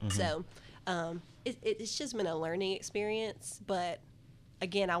America. So it's just been a learning experience, but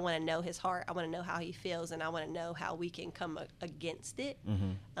again, I want to know his heart. I want to know how he feels, and I want to know how we can come against it,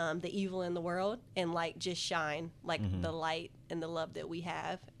 the evil in the world, and like just shine like the light and the love that we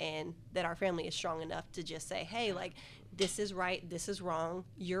have, and that our family is strong enough to just say, hey, like this is right, this is wrong,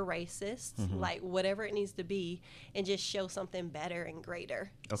 you're racist, like whatever it needs to be, and just show something better and greater.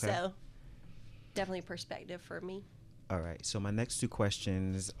 Okay. So definitely perspective for me. All right. So my next two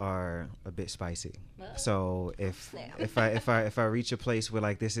questions are a bit spicy. So if I reach a place where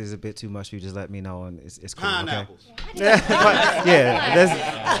like this is a bit too much, you just let me know, and it's cool. Pineapples. Okay? Yeah.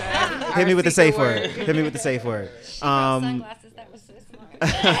 Hit me with the safe word. Hit me with the safe word. Sunglasses. That was so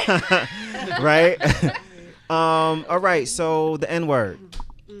smart. Right. All right. So the N word.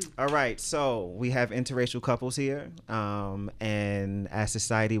 All right. So we have interracial couples here, and as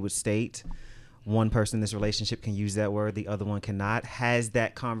society would state, one person in this relationship can use that word, the other one cannot. Has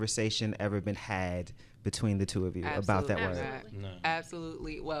that conversation ever been had between the two of you about that word? No.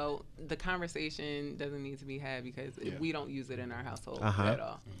 Absolutely. Well, the conversation doesn't need to be had because we don't use it in our household at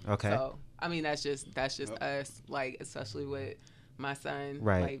all. Okay. So I mean, that's just us. Like, especially with my son.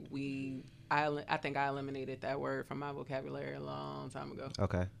 Right. Like I think I eliminated that word from my vocabulary a long time ago.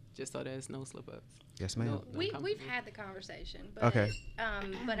 Okay. Just so there's no slip ups. Yes, ma'am. No we've had the conversation, but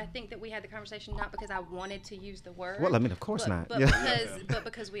but I think that we had the conversation not because I wanted to use the word. Well, I mean, of course not. But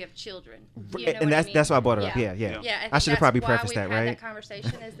because we have children. You know and that's why I brought it up. Yeah. I should have probably prefaced that, right? That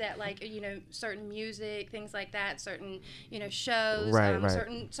conversation is that, like, you know, certain music, things like that, certain, you know, shows,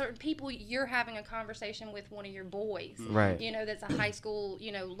 certain people. You're having a conversation with one of your boys, right? You know, that's a high school,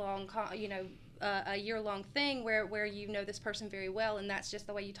 you know, a year-long thing where you know this person very well, and that's just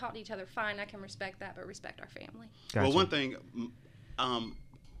the way you talk to each other. Fine, I can respect that, but respect our family. Gotcha. Well, one thing,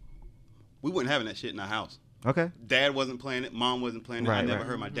 we wasn't having that shit in our house. Okay. Dad wasn't playing it. Mom wasn't playing it. I never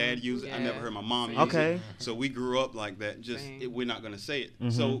heard my dad use it. I never heard my mom use it. So we grew up like that. Just we're not gonna say it.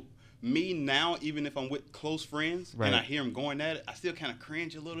 So me now, even if I'm with close friends and I hear them going at it, I still kind of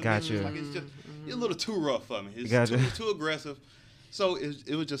cringe a little bit. It's like it's a little too rough for me. It's too aggressive. So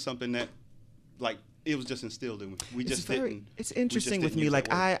it was just something that, like, it was just instilled in me. We just didn't. It's interesting with me.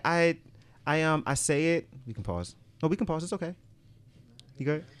 Like I say it. We can pause. No, we can pause. It's okay. You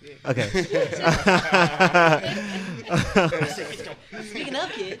good? Yeah. Okay. Speaking of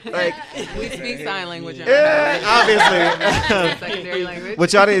kids, like, we speak sign language. Obviously. Secondary language.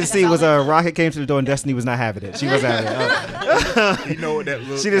 What y'all didn't see was Rocket came to the door and Destiny was not having it. She was having it. You know what that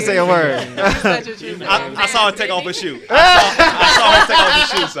looks. She didn't say a word. I saw her take off her shoe. I saw her take off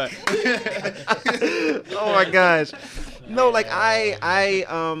her shoe, son. Oh my gosh. No, like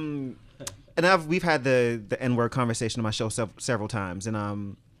and we've had the N-word conversation on my show several times,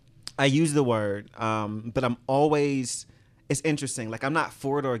 and I use the word, but I'm always, it's interesting. Like, I'm not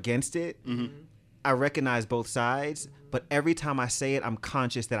for it or against it. Mm-hmm. I recognize both sides, but every time I say it, I'm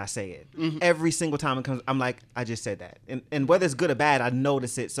conscious that I say it. Mm-hmm. Every single time it comes, I'm like, I just said that, and whether it's good or bad, I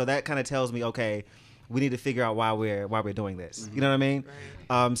notice it. So that kind of tells me, okay, we need to figure out why we're doing this. Mm-hmm. You know what I mean?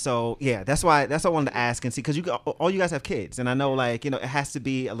 Right. So yeah, that's why I wanted to ask and see, because all you guys have kids, and I know, like, it has to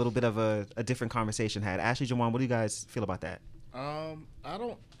be a little bit of a different conversation had. Ashley, Jawan, what do you guys feel about that? I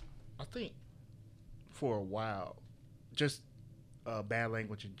think for a while, just bad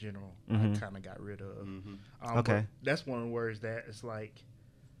language in general, I kind of got rid of. Mm-hmm. Okay, that's one of the words that it's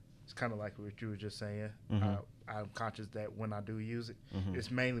kind of like what you were just saying. Mm-hmm. I'm conscious that when I do use it,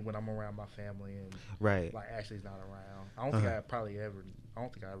 it's mainly when I'm around my family and like Ashley's not around. I don't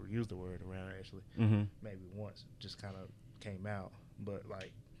think I ever used the word around Ashley. Mm-hmm. Maybe once, just kind of came out. But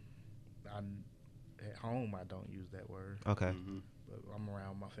like, at home, I don't use that word. Okay. Mm-hmm. But I'm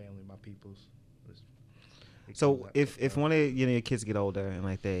around my family, my peoples. So if one of your kids get older and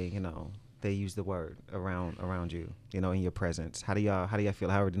like they use the word around you, in your presence, how do y'all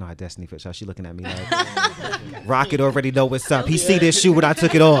feel? I already know how Destiny feels. She looking at me like Rocket already know what's up. He see this shoe when I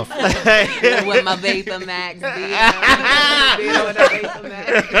took it off. With my Vapor Max.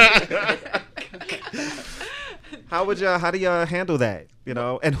 How do y'all handle that?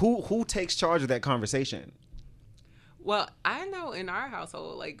 And who takes charge of that conversation? Well, I know in our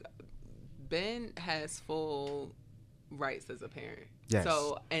household, like, Ben has full rights as a parent. Yes.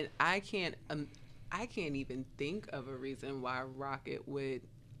 So, and I can't even think of a reason why Rocket would,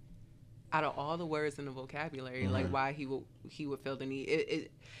 out of all the words in the vocabulary, like, why he would feel the need.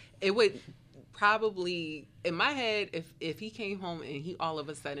 It would probably, in my head, if he came home and he all of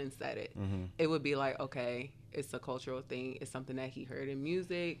a sudden said it, it would be like, okay, it's a cultural thing. It's something that he heard in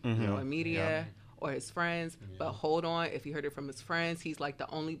music, or media. Yeah. Or his friends, but hold on, if he heard it from his friends, he's like the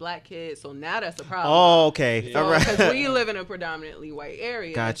only black kid, so now that's a problem. Oh, okay. So, all right. Because we live in a predominantly white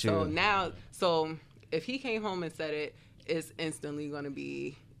area. Got you. So if he came home and said it, it's instantly going to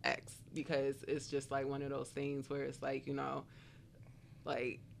be X, because it's just like one of those things where it's like,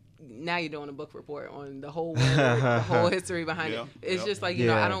 like, now you're doing a book report on the whole word, the whole history behind it. It's just like,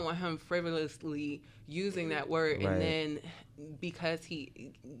 I don't want him frivolously using that word, and then because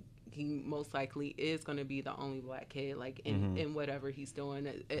he most likely is going to be the only black kid, like, in whatever he's doing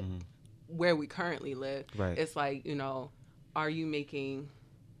where we currently live. Right. It's like, are you making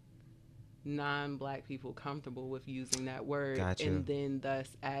non-black people comfortable with using that word, and then thus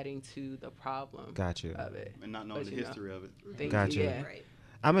adding to the problem of it, and not knowing the history of it. Got you. Yeah. Right.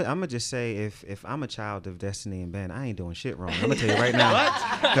 I'm gonna just say, if I'm a child of Destiny and Ben, I ain't doing shit wrong. I'm gonna tell you right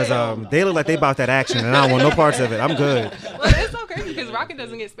now, because they look like they about that action, and I don't want no parts of it. I'm good. Well, it's okay because Rocket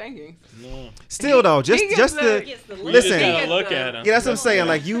doesn't get spankings. No. Still though, just the listen. Look at him. Yeah, that's what I'm saying.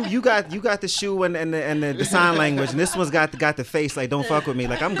 Like you got the shoe and the sign language, and this one's got the face. Like, don't fuck with me.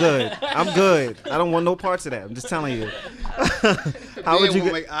 Like, I'm good. I'm good. I don't want no parts of that. I'm just telling you. How would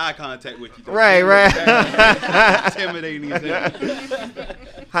you make eye contact with you? Right. Intimidating.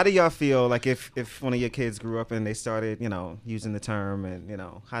 How do y'all feel, like, if one of your kids grew up and they started, using the term, and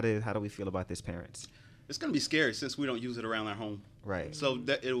how do we feel about this, parents? It's gonna be scary since we don't use it around our home. Right. So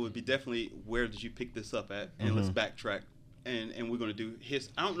that it would be definitely, where did you pick this up at? And let's backtrack, and we're gonna do his.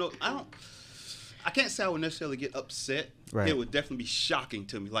 I don't know. I can't say I would necessarily get upset. Right. It would definitely be shocking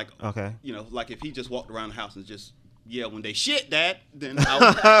to me. Like, okay, like if he just walked around the house and just when they shit, Dad, then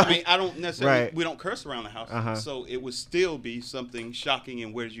I don't necessarily, we don't curse around the house. So it would still be something shocking.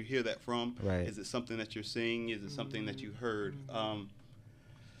 And where did you hear that from? Right. Is it something that you're seeing? Is it something that you heard?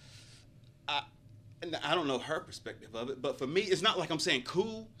 I don't know her perspective of it, but for me, it's not like I'm saying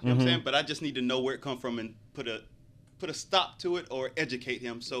cool, you know what I'm saying? But I just need to know where it come from and put a stop to it, or educate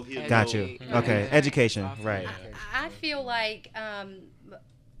him so he'll Got you. Okay, education, right. I feel like,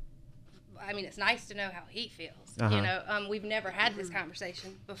 it's nice to know how he feels. We've never had this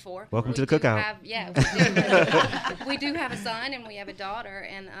conversation before. Welcome to the cookout. We do have a son and we have a daughter,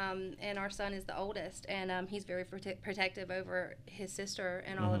 and our son is the oldest, and he's very protective over his sister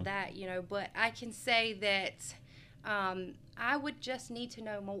and all of that. But I can say that I would just need to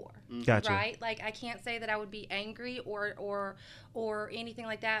know more. Gotcha. Right? Like, I can't say that I would be angry or anything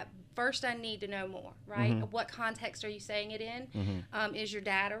like that. First, I need to know more, right? Mm-hmm. What context are you saying it in? Mm-hmm. Is your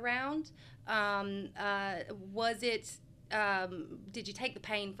dad around? Was it, did you take the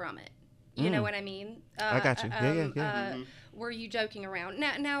pain from it? You know what I mean? I got you. Yeah. Were you joking around?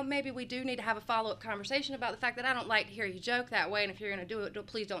 Now, maybe we do need to have a follow-up conversation about the fact that I don't like to hear you joke that way, and if you're going to do it,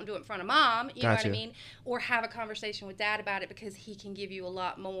 please don't do it in front of Mom. You know what I mean? Or have a conversation with Dad about it, because he can give you a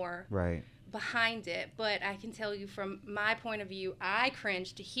lot more behind it. But I can tell you from my point of view, I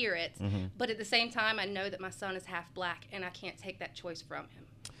cringe to hear it. But at the same time, I know that my son is half black, and I can't take that choice from him.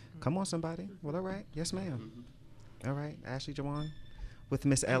 Come on, somebody. Well, all right. Yes, ma'am. All right. Ashley Jawan with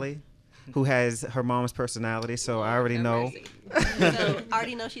Miss Ellie, who has her mom's personality, so I already know. So I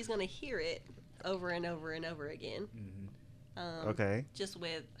already know she's going to hear it over and over and over again. Okay. Just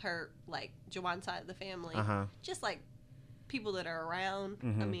with her, like, Jawan's side of the family. Just, like, people that are around.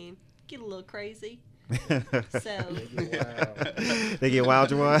 I mean, get a little crazy. So they get wild,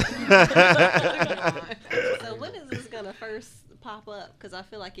 Jawan. So when is this going to first pop up? Because I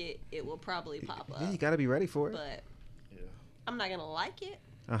feel like it will probably pop up. Yeah, you got to be ready for it. But I'm not going to like it.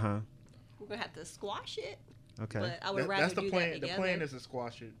 We're going to have to squash it. Okay. But I would rather do that together. The plan is to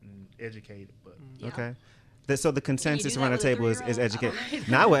squash it and educate it. But Okay. So the consensus around the with a table is 3-year-old? educate.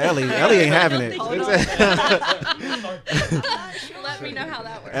 Not with Ellie. Ellie ain't having it. Let me know how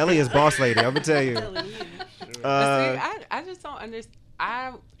that works. Ellie is boss lady. I'm going to tell you. I just don't understand.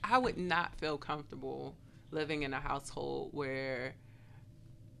 I would not feel comfortable living in a household where,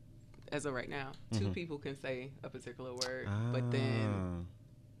 as of right now, two people can say a particular word, but then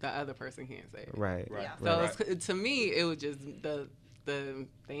the other person can't say it. Right. So to me, it would just the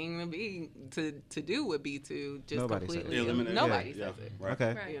thing to do would be to just completely eliminate. Nobody says it. Right.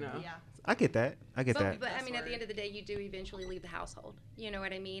 Okay. Right. You know. Yeah. I get that. But I mean, at the end of the day, you do eventually leave the household. You know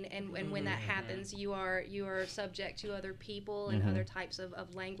what I mean? And when that happens, you are subject to other people and other types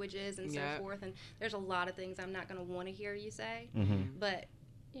of languages and so forth. And there's a lot of things I'm not going to want to hear you say. But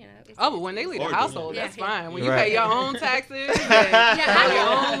you know. But when they leave the household, that's fine. When you Right. pay your own taxes and your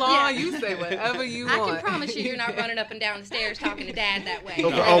own law, you say whatever you want. I can promise you, you're not running up and down the stairs talking to Dad that way. No.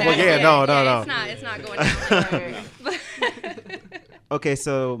 No. It's not going down that way. Okay,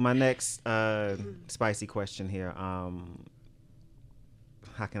 so my next spicy question here. How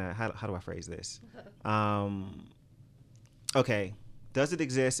do I phrase this? Okay, does it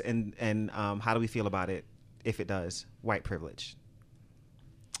exist, and how do we feel about it if it does? White privilege.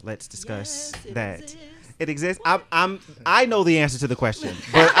 Let's discuss that. Exists. It exists. I know the answer to the question,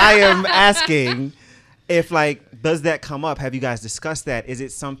 but I am asking if, like, does that come up? Have you guys discussed that? Is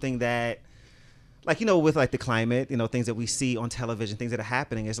it something that, like, you know, with like the climate, you know, things that we see on television, things that are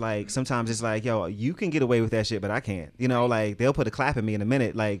happening, it's like sometimes it's like, yo, you can get away with that shit, but I can't. You know, like they'll put a clap at me in a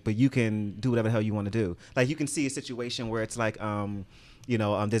minute, like, but you can do whatever the hell you want to do. Like you can see a situation where it's like,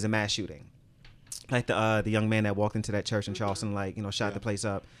 there's a mass shooting. Like the young man that walked into that church in Charleston, like, you know, shot the place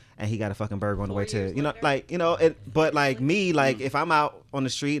up, and he got a fucking burger on the way to, you know, like, you know, but like me, like if I'm out on the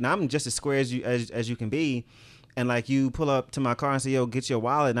street and I'm just as square as you can be, and like you pull up to my car and say, yo, get your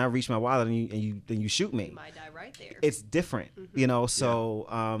wallet, and I reach my wallet and you shoot me. You might die right there. It's different, you know.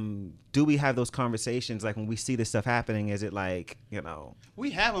 So do we have those conversations, like when we see this stuff happening? Is it like, you know,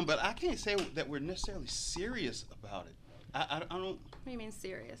 we have them, but I can't say that we're necessarily serious about it. I don't. What do you mean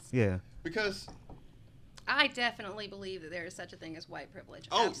serious? Yeah. Because I definitely believe that there is such a thing as white privilege.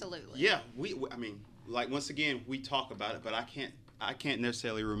 Oh, absolutely. Yeah, I mean, like once again, we talk about it, but I can't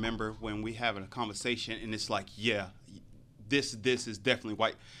necessarily remember when we having a conversation and it's like, yeah, this is definitely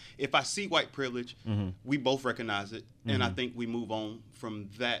white. If I see white privilege, we both recognize it, and I think we move on from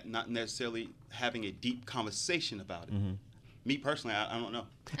that, not necessarily having a deep conversation about it. Me personally, I don't know.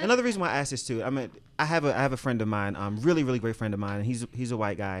 Another reason why I asked this too, I mean, I have a friend of mine, really, really great friend of mine, and he's a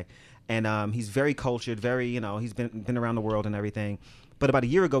white guy, and he's very cultured, very, you know, he's been around the world and everything. But about a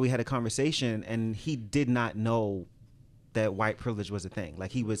year ago, we had a conversation, and he did not know that white privilege was a thing.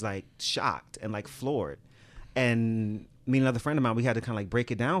 Like, he was like shocked and like floored. And me and another friend of mine, we had to kind of like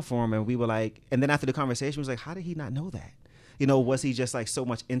break it down for him, and we were like, and then after the conversation, we was like, how did he not know that? You know, was he just like so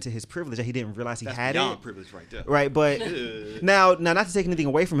much into his privilege that he didn't realize he had beyond it? Privilege right there. Right, but now not to take anything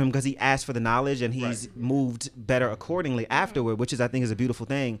away from him, because he asked for the knowledge and he's moved better accordingly afterward, which I think is a beautiful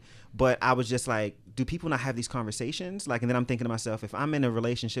thing. But I was just like, do people not have these conversations? Like, and then I'm thinking to myself, if I'm in a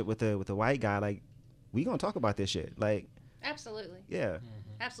relationship with a white guy, like, we gonna talk about this shit, like. Absolutely. Yeah.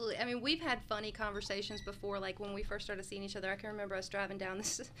 Absolutely. I mean, we've had funny conversations before. Like when we first started seeing each other, I can remember us driving down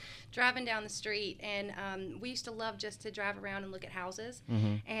the street, and we used to love just to drive around and look at houses.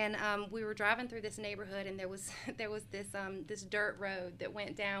 Mm-hmm. And we were driving through this neighborhood, and there was this dirt road that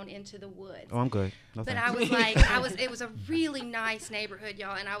went down into the woods. Oh, I'm good. No but thanks. I was like, it was a really nice neighborhood,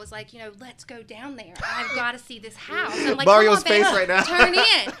 y'all, and I was like, let's go down there. I've got to see this house. I'm like, Mario's come on, face babe, right now. turn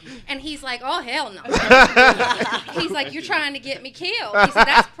in. And he's like, oh hell no. He's like, you're trying to get me killed. He said,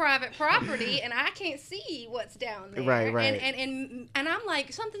 that's private property, and I can't see what's down there. Right. And I'm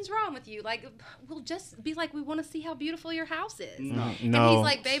like, something's wrong with you. Like, we'll just be like, we want to see how beautiful your house is. No. And he's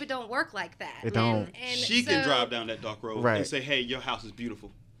like, baby, don't work like that. It don't. And she can drive down that dark road right. and say, hey, your house is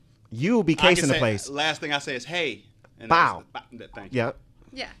beautiful. You'll be casing the place. Last thing I say is, hey. And bow. Thank you. Yep.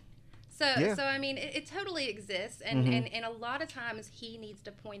 Yeah. So I mean, it totally exists, and, mm-hmm. and a lot of times he needs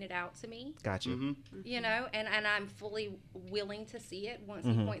to point it out to me. Gotcha. Mm-hmm. And I'm fully willing to see it once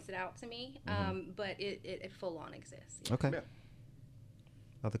mm-hmm. he points it out to me. Mm-hmm. But it full on exists. Yeah. Okay. Yeah.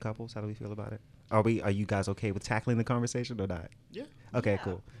 Other couples, how do we feel about it? Are you guys okay with tackling the conversation or not? Yeah. Okay,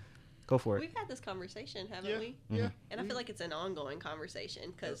 cool. Go for it. We've had this conversation, haven't we? Mm-hmm. Yeah. And I feel like it's an ongoing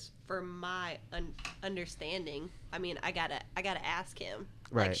conversation because for my understanding, I mean, I gotta ask him,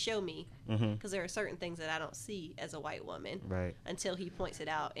 like, show me, because there are certain things that I don't see as a white woman, right? Until he points it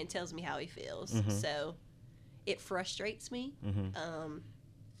out and tells me how he feels. Mm-hmm. So it frustrates me. Mm-hmm.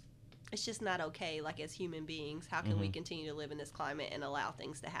 It's just not okay. Like, as human beings, how can we continue to live in this climate and allow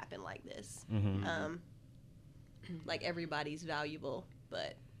things to happen like this? Like, everybody's valuable,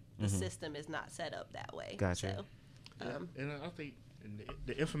 but the system is not set up that way. Gotcha. So, and I think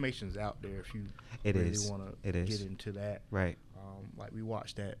the information's out there if you want to get into that. Right. Like we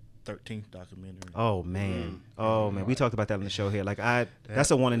watched that 13th documentary. Oh man. Man. We talked about that on the show here. Like that's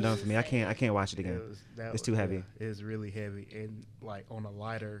a one and done for me. I can't watch it again. It's too heavy. It's really heavy, and like on a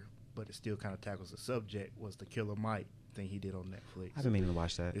lighter, but it still kind of tackles the subject, was the Killer Mike thing he did on Netflix. I've been meaning to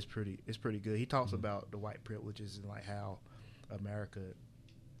watch that. It's pretty good. He talks about the white privileges and like how America,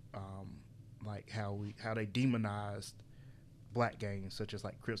 like how they demonized black gangs such as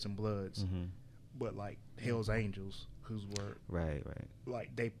like Crips and Bloods, but like Hell's Angels, whose were right,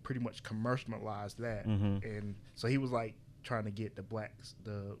 like they pretty much commercialized that, and so he was like trying to get the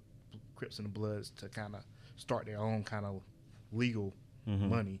Crips and the Bloods to kind of start their own kind of legal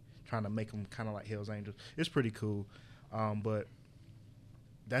money, trying to make them kind of like Hell's Angels. It's pretty cool, but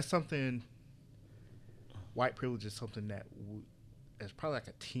that's something. White privilege is something that as probably like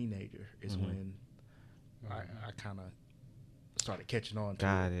a teenager is when I kind of started catching on to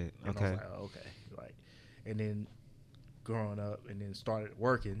Got it. it. And Okay. I was like, oh, okay. Like, and then growing up and then started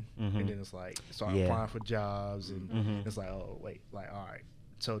working and then it's like started applying for jobs and it's like, oh wait, like all right.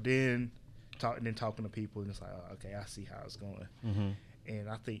 So then talking to people and it's like, oh, okay, I see how it's going. And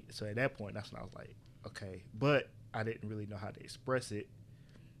I think so at that point that's when I was like, okay, but I didn't really know how to express it.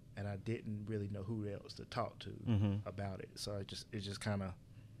 And I didn't really know who else to talk to about it, so it just kind of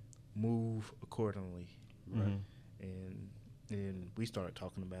moved accordingly, right? And then we started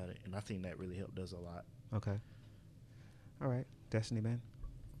talking about it, and I think that really helped us a lot. Okay. All right, Destiny, man.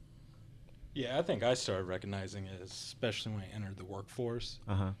 Yeah, I think I started recognizing it, especially when I entered the workforce.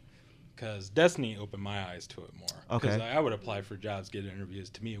 Because Destiny opened my eyes to it more. Okay. Because I would apply for jobs, get interviews.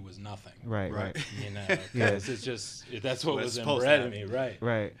 To me, it was nothing. Right. You know, because it's just that's what was inbred in me.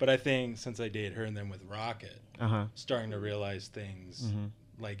 Right. But I think since I dated her and then with Rocket, starting to realize things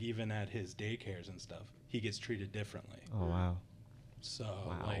like even at his daycares and stuff, he gets treated differently. Oh wow. So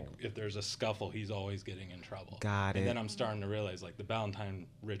like if there's a scuffle, he's always getting in trouble. Got it. And then I'm starting to realize like the Valentine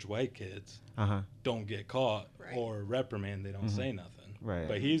rich white kids don't get caught or reprimanded. They don't say nothing. Right.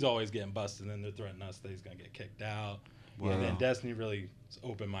 But he's always getting busted, and then they're threatening us that he's going to get kicked out. Wow. And then Destiny really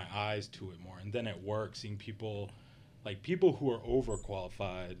opened my eyes to it more. And then at work, seeing people who are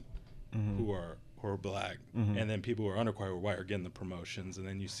overqualified, who are black, and then people who are underqualified or white are getting the promotions, and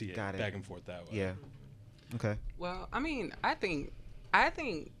then you see it back and forth that way. Yeah. Okay. Well, I mean, I think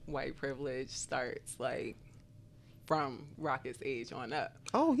white privilege starts like from Rocket's age on up.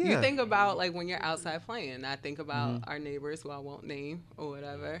 Oh yeah. You think about like when you're outside playing. I think about our neighbors who I won't name or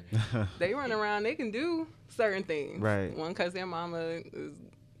whatever. They run around. They can do certain things. Right. One, because their mama is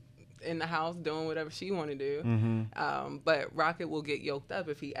in the house doing whatever she want to do. But Rocket will get yoked up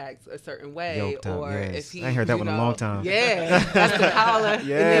if he acts a certain way, if he. I ain't heard that one in a long time. Yeah, that's the collar.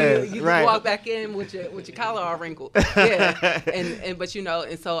 Yeah, and then you walk back in with your collar all wrinkled. Yeah, and but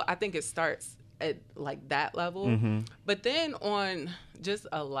and so I think it starts at like that level. But then on just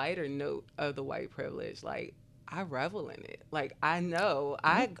a lighter note of the white privilege, like I revel in it. Like, I know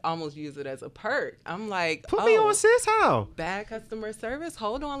I almost use it as a perk. I'm like, put me on, sis. How? Bad customer service.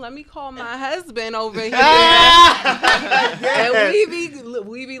 Hold on, let me call my husband over here. And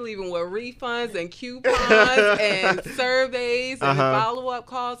we be leaving with refunds and coupons and surveys and follow-up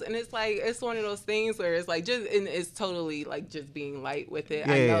calls. And it's like, it's one of those things where it's like, just, and it's totally like just being light with it.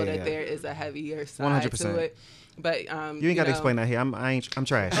 I know that there is a heavier side 100%. to it. But you ain't got to explain that here. I'm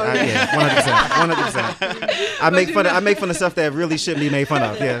trash. 100%. I make fun of stuff that really shouldn't be made fun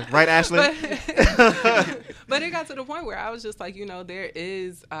of. Yeah, right, Ashley. But it got to the point where I was just like, there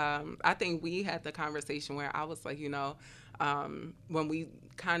is. I think we had the conversation where I was like, when we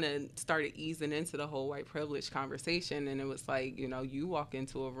kind of started easing into the whole white privilege conversation, and it was like, you walk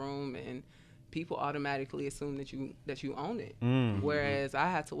into a room and people automatically assume that you own it. Mm-hmm. Whereas I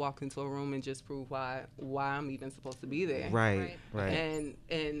had to walk into a room and just prove why I'm even supposed to be there. Right.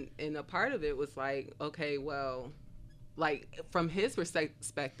 And a part of it was like, okay, well, like from his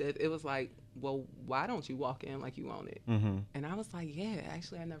perspective, it was like, well, why don't you walk in like you own it? Mm-hmm. And I was like, yeah,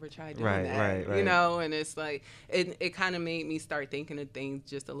 actually, I never tried doing that. Right. And it's like, it kind of made me start thinking of things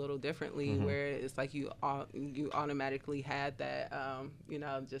just a little differently, where it's like you automatically had that,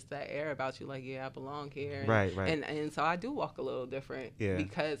 just that air about you, like, yeah, I belong here. And, right. And so I do walk a little different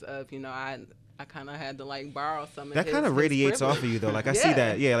because of, I kind of had to like borrow some of that kind of radiates off of you though. Like I see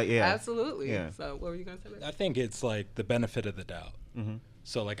that. Yeah. Absolutely. Yeah. So what were you going to say? I think it's like the benefit of the doubt. Mm-hmm.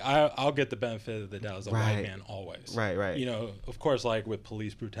 So like I'll get the benefit of the doubt as a white man always. Right. Of course, like with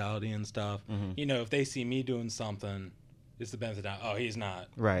police brutality and stuff, if they see me doing something, it's the benefit of the doubt. Oh, he's not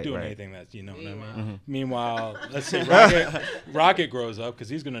doing anything that's, what I mean? Mm-hmm. Meanwhile, let's say Rocket grows up because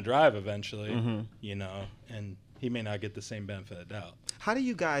he's going to drive eventually, and he may not get the same benefit of the doubt. How do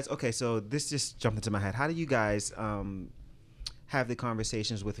you guys, okay, so this just jumped into my head. How do you guys have the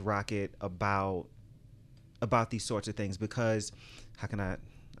conversations with Rocket about these sorts of things? Because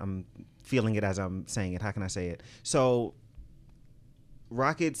I'm feeling it as I'm saying it. How can I say it? So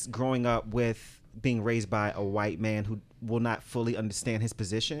Rocket's growing up with being raised by a white man who will not fully understand his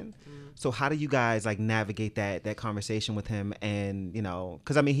position. So how do you guys like navigate that conversation with him? And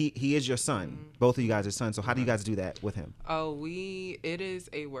because I mean he is your son. Both of you guys are sons. So how do you guys do that with him? It is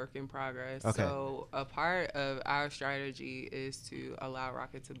a work in progress. Okay. So a part of our strategy is to allow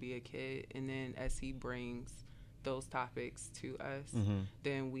Rocket to be a kid, and then as he brings those topics to us,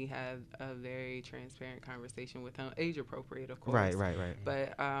 then we have a very transparent conversation with him, age appropriate, of course. Right.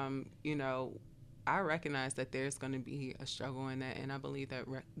 But I recognize that there's going to be a struggle in that, and I believe that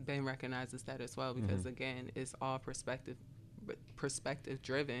Ben recognizes that as well, because again, it's all perspective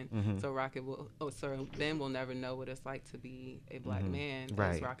driven. So Ben will never know what it's like to be a black man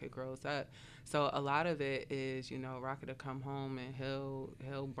as Rocket grows up. So a lot of it is, Rocket will come home and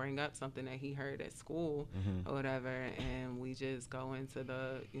he'll bring up something that he heard at school or whatever, and we just go into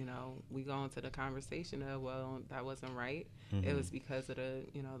the conversation of, well, that wasn't right. It was because of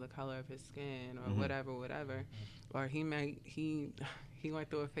the color of his skin or whatever. Or he went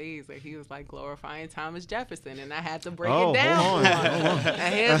through a phase where he was like glorifying Thomas Jefferson, and I had to break it down.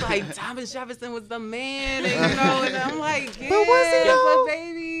 And he was like, Thomas Jefferson was the man, and and I'm like, yeah, but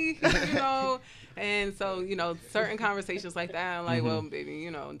baby, And so, certain conversations like that, I'm like, well, baby,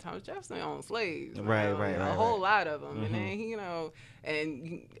 Thomas Jefferson owned slaves. Right. A whole lot of them. And then,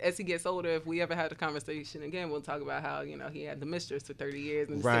 and as he gets older, if we ever have the conversation again, we'll talk about how, he had the mistress for 30 years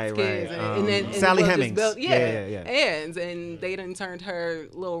and 6 kids. And then Sally Hemings. And they done turned her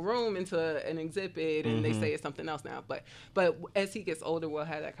little room into an exhibit, and they say it's something else now. But as he gets older, we'll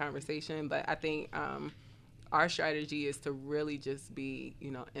have that conversation. But I think our strategy is to really just be,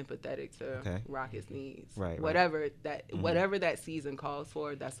 empathetic to Rocket's needs. Whatever that season calls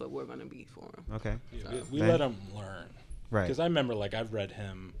for, that's what we're going to be for him. Okay. So. We let him learn. Right. Because I remember, I've read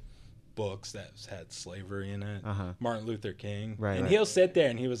him books that had slavery in it. Martin Luther King. Right. And he'll sit there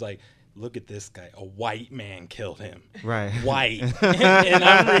and he was like, look at this guy. A white man killed him. Right. White. and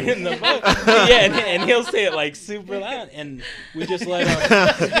I'm reading the book. And he'll say it super loud. And we just let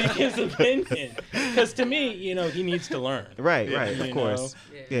him speak his opinion. Because to me, he needs to learn. Right. Of course.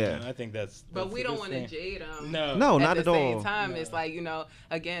 Yeah. I think that's But we don't want to jade him. No, not at all. At the same time, it's like,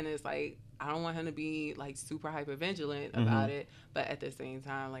 again, it's like, I don't want him to be super hyper vigilant about it, but at the same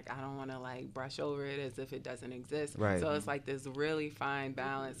time, I don't want to brush over it as if it doesn't exist. Right. So it's this really fine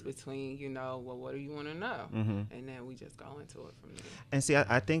balance between, well, what do you want to know, and then we just go into it from there. And see,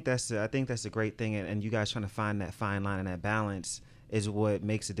 I think that's a great thing, and you guys trying to find that fine line and that balance is what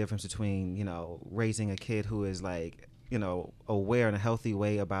makes the difference between raising a kid who is aware in a healthy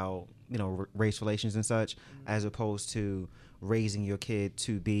way about race relations and such, as opposed to raising your kid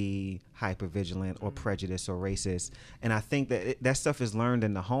to be hyper vigilant or prejudiced or racist. And I think that that stuff is learned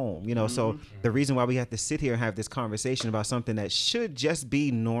in the home, so the reason why we have to sit here and have this conversation about something that should just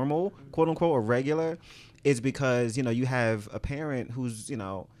be normal, quote unquote, or regular, is because you have a parent who's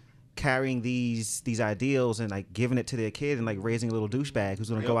carrying these ideals and like giving it to their kid and like raising a little douchebag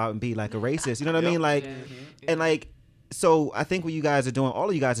who's gonna go out and be like a racist, you know what I mean, like and like. So I think what you guys are doing, all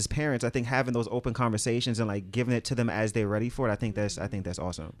of you guys as parents, I think having those open conversations and like giving it to them as they're ready for it, I think that's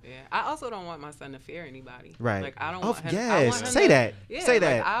awesome. Yeah, I also don't want my son to fear anybody. Right. Like I don't want him. Yes. I want him Say that. Yeah, Say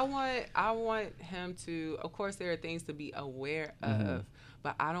that. I want him to. Of course, there are things to be aware of,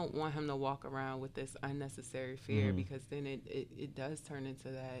 but I don't want him to walk around with this unnecessary fear because then it does turn into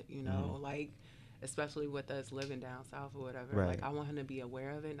that, like. Especially with us living down south or whatever. Right. Like, I want him to be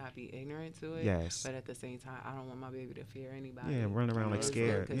aware of it, not be ignorant to it. Yes. But at the same time, I don't want my baby to fear anybody. Yeah, running around like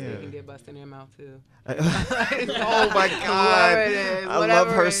scared. Because they can get busted in their mouth, too. Oh, my God. I love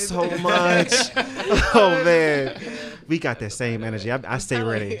her so much. Oh, man. We got that same energy. I stay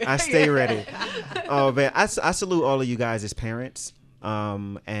ready. I stay ready. Oh, man. I salute all of you guys as parents.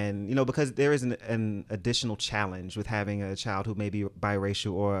 And because there is an additional challenge with having a child who may be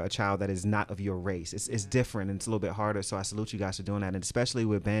biracial or a child that is not of your race. It's different and it's a little bit harder. So I salute you guys for doing that, and especially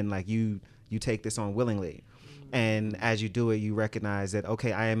with Ben, like you take this on willingly, and as you do it, you recognize that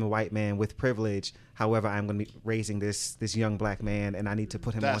I am a white man with privilege. However, I'm going to be raising this young black man, and I need to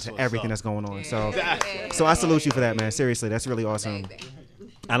put him onto everything that's going on. So I salute you for that, man. Seriously, that's really awesome.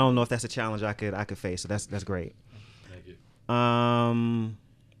 I don't know if that's a challenge I could face. So that's great.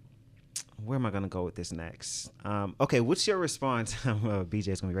 Where am I going to go with this next? Okay, what's your response? BJ's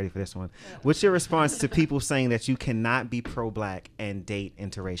going to be ready for this one. What's your response to people saying that you cannot be pro-black and date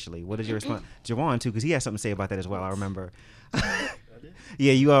interracially? What is your response? Jawan, too, because he has something to say about that as well, I remember.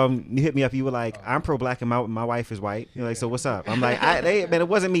 Yeah, you hit me up. You were like, I'm pro-black and my wife is white. You're like, so what's up? I'm like, man, it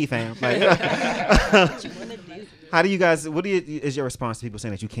wasn't me, fam. Like, how do you guys, is your response to people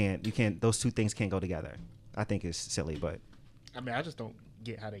saying that you can't, those two things can't go together? I think it's silly, but. I mean, I just don't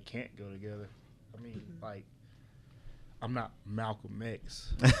get how they can't go together. I mean, like, I'm not Malcolm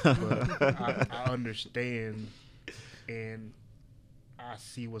X, but I understand and I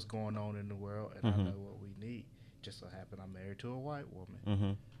see what's going on in the world, and I know what we need. Just so happen I'm married to a white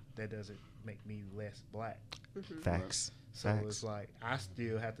woman. That doesn't make me less black. Facts. So it's like I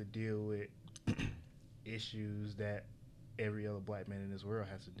still have to deal with issues that every other black man in this world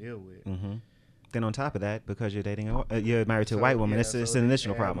has to deal with. Then on top of that, because you're you're married to a white woman, it's an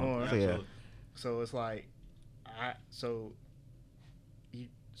additional problem. So it's like, so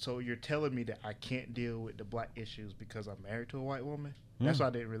you're telling me that I can't deal with the black issues because I'm married to a white woman? That's what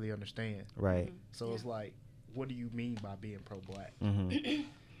I didn't really understand. Right. So it's like, what do you mean by being pro-black?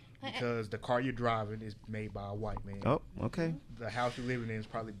 Because the car you're driving is made by a white man. Oh, okay. The house you're living in is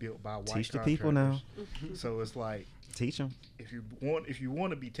probably built by white Teach the people now. So it's like, teach them. If you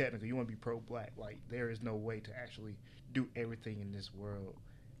want to be technical, you want to be pro-black. Like, there is no way to actually do everything in this world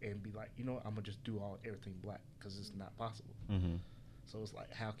and be like, I'm gonna just do everything black, because it's not possible. So it's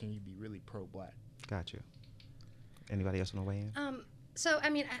like, how can you be really pro-black? Got you. Anybody else want to weigh in? So I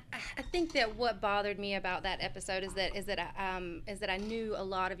mean, I think that what bothered me about that episode is that I knew a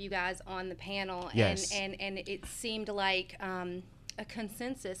lot of you guys on the panel, yes. and it seemed like a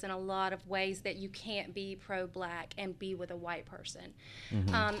consensus in a lot of ways that you can't be pro-black and be with a white person.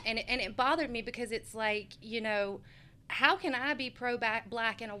 And it bothered me because it's like, how can I be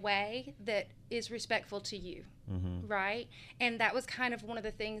pro-black in a way that is respectful to you, right? And that was kind of one of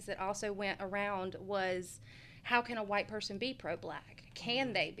the things that also went around was, how can a white person be pro-black?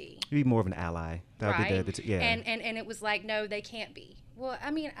 Can they be? You'd be more of an ally. That would right? be yeah. And it was like, no, they can't be. Well,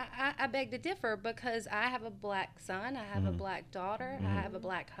 I mean, I beg to differ, because I have a black son, I have a black daughter, I have a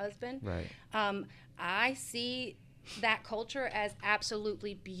black husband. Right. I see that culture as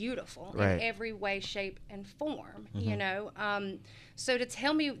absolutely beautiful right. in every way, shape, and form, so to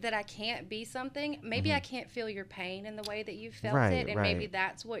tell me that I can't be something, maybe I can't feel your pain in the way that you felt right, it, and right. maybe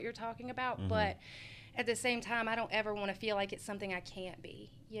that's what you're talking about, but at the same time, I don't ever want to feel like it's something I can't be.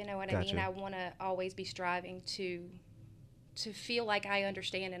 You know what gotcha. I mean? I want to always be striving to feel like I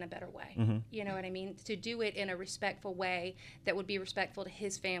understand in a better way. You know what I mean? To do it in a respectful way that would be respectful to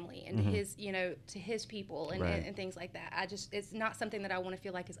his family and to his, to his people and, right. and things like that. It's not something that I want to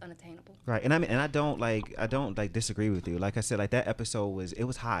feel like is unattainable. Right. And I don't disagree with you. Like I said, like that episode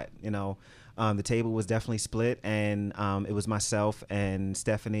was hot, the table was definitely split, and it was myself and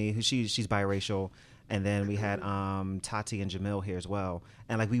Stephanie, who she's biracial, and then we had Tati and Jamil here as well,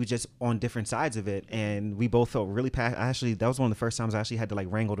 and like we were just on different sides of it, and we both felt really passionate. Actually, that was one of the first times I actually had to like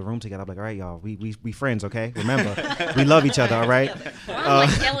wrangle the room together. I'm like, all right, y'all, we friends, okay? Remember, we love each other, all right? Well, I'm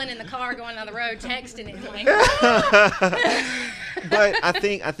like yelling in the car going down the road, texting him like. But I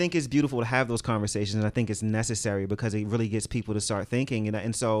think it's beautiful to have those conversations, and I think it's necessary because it really gets people to start thinking.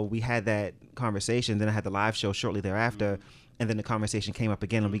 And so we had that conversation. Then I had the live show shortly thereafter, and then the conversation came up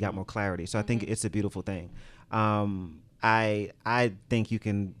again, and we got more clarity. So I think it's a beautiful thing. I think you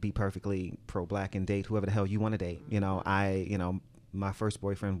can be perfectly pro-black and date whoever the hell you want to date. My first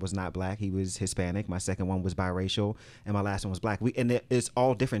boyfriend was not black. He was Hispanic. My second one was biracial, and my last one was black. And it's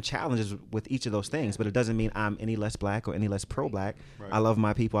all different challenges with each of those things, but it doesn't mean I'm any less black or any less pro-black. Right. I love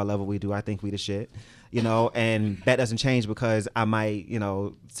my people. I love what we do. I think we the shit, and that doesn't change because I might,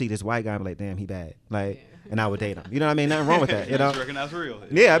 see this white guy and be like, damn, he bad. Like, and I would date him. You know what I mean? Nothing wrong with that. Just reckon that's real.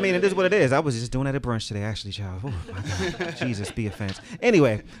 Yeah, I mean, it is what it is. I was just doing that at brunch today, actually, child. Oh, my God. Jesus, be offense.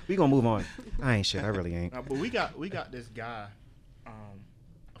 Anyway, we going to move on. I ain't shit. I really ain't. But we got this guy,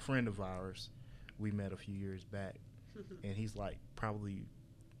 a friend of ours, we met a few years back, and he's like probably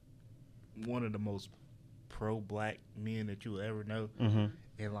one of the most pro-black men that you'll ever know. Mm-hmm.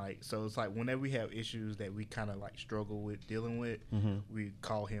 And like, so it's like whenever we have issues that we kind of like struggle with dealing with, we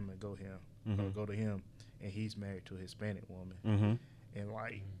call him and go to him. And he's married to a Hispanic woman. Mm-hmm. And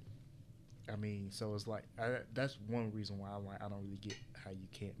like, I mean, so it's like, that's one reason why I'm like, I don't really get how you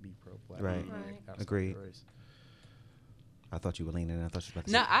can't be pro-black. Right. Agreed. I thought you were leaning in. I thought you were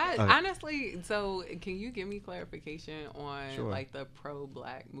about to say. Honestly, so can you give me clarification on like the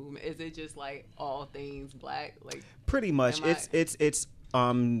pro-black movement? Is it just like all things black? Like pretty much. It's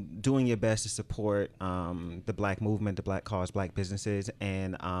doing your best to support the black movement, the black cause, black businesses,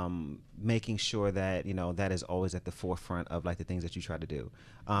 and making sure that that is always at the forefront of like the things that you try to do.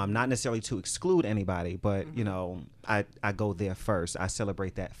 Not necessarily to exclude anybody, but I go there first. I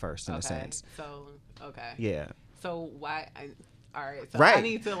celebrate that first in a sense. So yeah. So why? All right, so right. I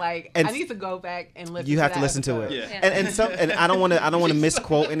need to go back and listen. You have to to listen episode. to it, and I don't want to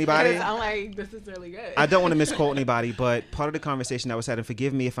misquote anybody. I'm like, this is really good. I don't want to misquote anybody, but part of the conversation that was had, and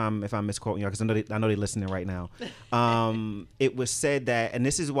forgive me if I'm misquoting y'all, because I know they're listening right now. It was said that, and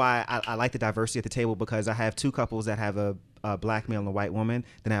this is why I like the diversity at the table, because I have two couples that have a black male and a white woman.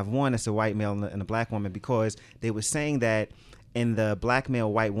 Then I have one that's a white male and a black woman, because they were saying that in the black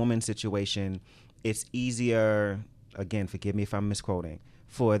male white woman situation, it's easier. Again, forgive me if I'm misquoting,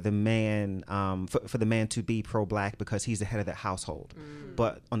 for the man for the man to be pro-black because he's the head of the household.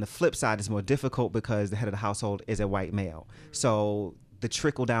 But on the flip side, it's more difficult because the head of the household is a white male. So the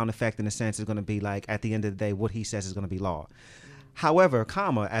trickle down effect, in a sense, is going to be like, at the end of the day, what he says is going to be law. However,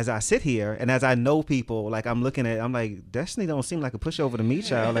 as I sit here and as I know people, like I'm like, Destiny don't seem like a pushover to me,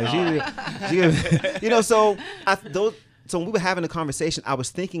 child. Like so when we were having a conversation, I was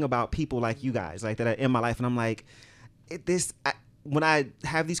thinking about people like you guys, like that are in my life, and I'm like, when I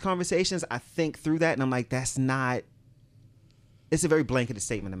have these conversations, I think through that, and I'm like, it's a very blanketed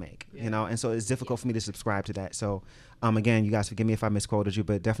statement to make, and so it's difficult for me to subscribe to that. So, again, you guys forgive me if I misquoted you,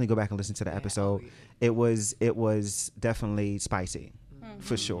 but definitely go back and listen to the episode. It was definitely spicy,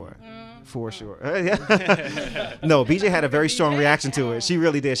 for sure. For sure. No, BJ had a very strong reaction to it. She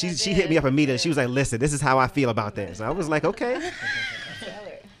really did. She hit me up immediately. She was like, listen, this is how I feel about this. I was like, okay.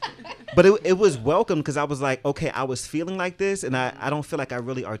 But it was welcome, because I was like, okay, I was feeling like this, and I don't feel like I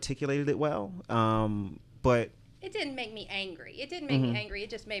really articulated it well. But it didn't make me angry. It didn't make me angry. It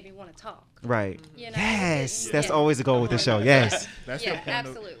just made me want to talk. Right. Yes. That's always the goal with the show. Yes.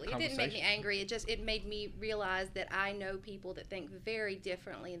 Absolutely. It didn't make me angry. It made me realize that I know people that think very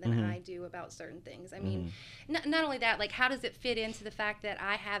differently than I do about certain things. I mean, not only that, like, how does it fit into the fact that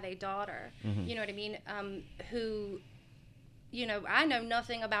I have a daughter, you know what I mean, who, I know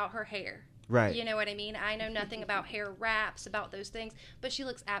nothing about her hair. Right. You know what I mean? I know nothing about hair wraps, about those things, but she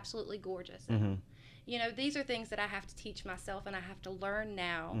looks absolutely gorgeous. These are things that I have to teach myself, and I have to learn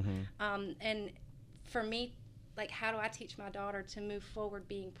now. And for me, like, how do I teach my daughter to move forward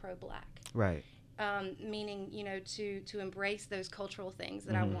being pro-black? Right. Meaning, to embrace those cultural things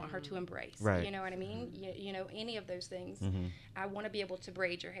that I want her to embrace. Right. You know what I mean? Any of those things. I want to be able to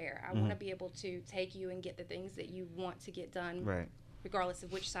braid your hair. I want to be able to take you and get the things that you want to get done, right, regardless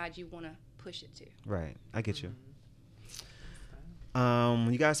of which side you want to push it to. Right. I get you.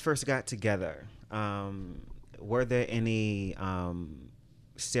 When you guys first got together, were there any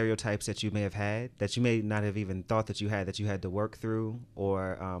stereotypes that you may have had that you may not have even thought that you had to work through,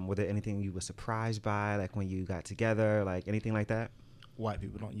 or were there anything you were surprised by, like when you got together, like anything like that? White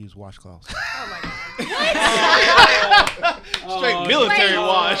people don't use washcloths. Oh my God. Straight military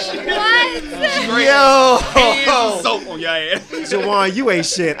wash. What? Straight Yo, soap on your ass. Jawan, you ain't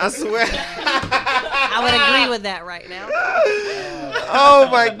shit. I swear. I would agree with that right now. Oh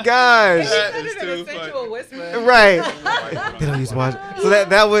my gosh. That is too funny. Whisper. Right. They don't use wash. So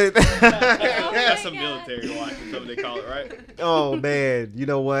that would. That's a military wash. That's what they call it, right? Oh man, you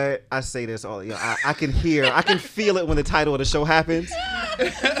know what? I say this all. I can feel it when the title of the show happens.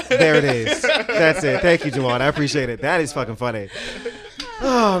 There it is. That's it. Thank you, Jawan. I appreciate it. That is fucking funny.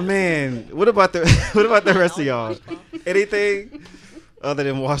 Oh man, what about the rest of y'all? Anything other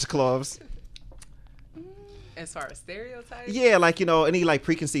than washcloths? As far as stereotypes? Yeah, like any like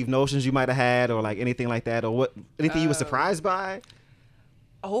preconceived notions you might have had, or like anything like that, or anything you were surprised by.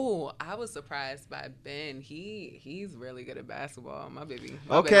 Oh, I was surprised by Ben. He's really good at basketball. My baby.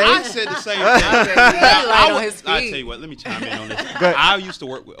 Okay. I said the same thing. I tell you what. Let me chime in on this.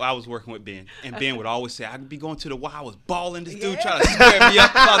 I was working with Ben, and Ben would always say, "I'd be going to the Y. I was balling this dude, trying to square me up."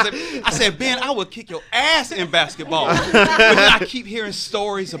 I said, "Ben, I would kick your ass in basketball." But then I keep hearing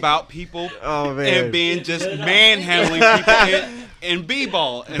stories about people, and Ben just manhandling people in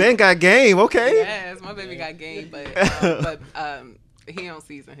b-ball. Ben got game. Okay. Yes, my baby got game, but he don't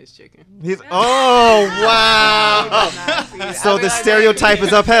season his chicken. Wow. So the stereotype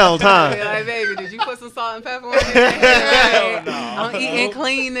is upheld, huh? Like, baby, did you put some salt and pepper on it? Right. No. I'm eating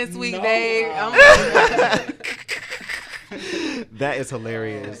clean this week, babe. That is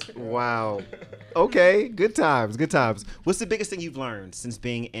hilarious. Wow. Okay, good times. What's the biggest thing you've learned since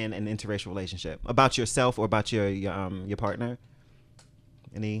being in an interracial relationship about yourself or about your partner?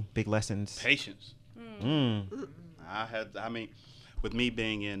 Any big lessons? Patience. With me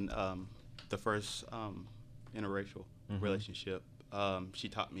being in the first interracial relationship, she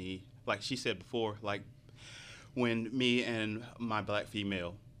taught me, like she said before, like when me and my black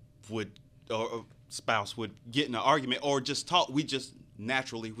female or spouse would get in an argument or just talk, we just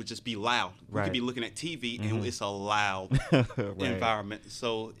naturally would just be loud. We could be looking at TV and it's a loud environment.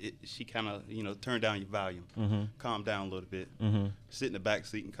 So she kind of, turn down your volume, calm down a little bit, sit in the back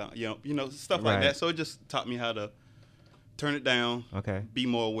seat and stuff like that. So it just taught me how to turn it down. Okay. Be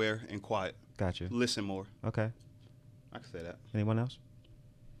more aware and quiet. Gotcha. Listen more. Okay. I can say that. Anyone else?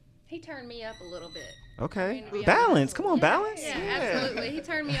 He turned me up a little bit. Okay. Balance. Come on, balance. Yeah, absolutely. He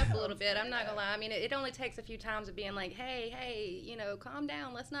turned me up a little bit. I'm not gonna lie. I mean, it only takes a few times of being like, hey, calm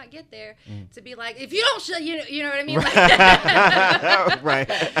down. Let's not get there. To be like, if you don't shut, you know what I mean? Like, right.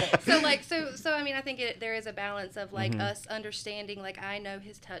 So I mean, I think there is a balance of like us understanding. Like, I know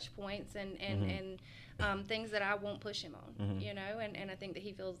his touch points and things that I won't push him on, and I think that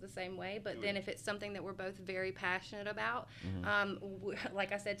he feels the same way. But then if it's something that we're both very passionate about,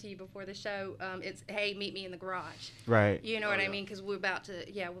 like I said to you before the show, it's, hey, meet me in the garage. Right. You know what I mean? Because we're about to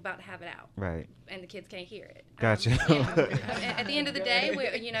have it out. Right. And the kids can't hear it. Gotcha. At the end of the day,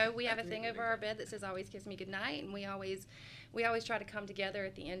 we have a thing over our bed that says always kiss me goodnight, and we always try to come together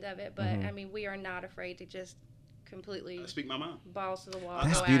at the end of it. But I mean, we are not afraid to just completely speak my mind, balls to the wall.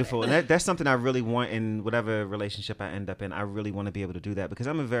 That's beautiful, and that's something I really want in whatever relationship I end up in. I really want to be able to do that because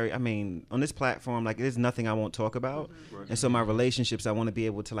on this platform, like, there's nothing I won't talk about, and so my relationships, I want to be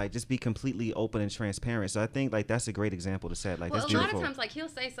able to like just be completely open and transparent. So I think like that's a great example to set. Like, that's beautiful. A lot of times, like, he'll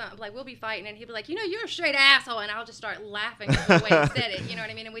say something like, we'll be fighting, and he'll be like, you're a straight asshole, and I'll just start laughing at the way he said it. You know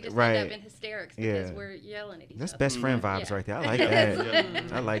what I mean? And we just end up in hysterics because we're yelling at each other. That's best friend vibes right there. I like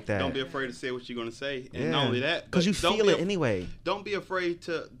that. I like that. Don't be afraid to say what you're gonna say, and not only that, because you feel it anyway. Don't be afraid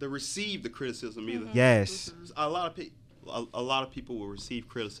to receive the criticism either. Yes. A lot of people will receive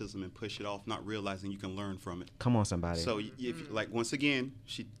criticism and push it off, not realizing you can learn from it. Come on, somebody. So if once again,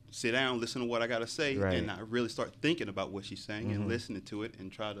 she sit down, listen to what I gotta say, and I really start thinking about what she's saying and listening to it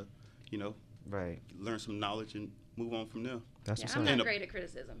and try to, learn some knowledge and move on from there. I'm not great at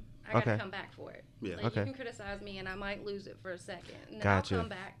criticism. I got to come back for it. Yeah. Like, you can criticize me and I might lose it for a second. And then I'll come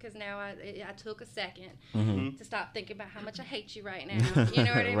back because now I took a second to stop thinking about how much I hate you right now. You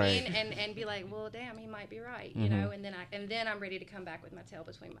know what I mean? And be like, well, damn, he might be right. You know, and then I'm ready to come back with my tail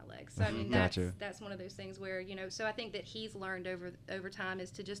between my legs. So I mean, that's one of those things where, so I think that he's learned over time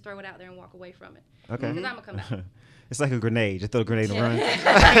is to just throw it out there and walk away from it. Okay. Because I'm gonna come back. It's like a grenade. Just throw a grenade and run. You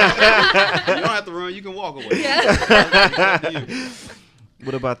don't have to run. You can walk away. Yeah.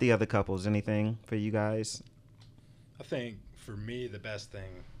 What about the other couples? Anything for you guys? I think for me, the best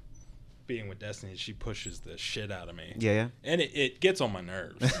thing being with Destiny is she pushes the shit out of me. Yeah. And it gets on my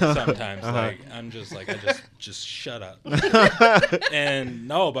nerves sometimes. Like, I'm just like, just shut up. And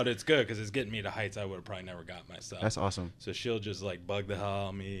no, but it's good because it's getting me to heights I would have probably never got myself. That's awesome. So she'll just like bug the hell out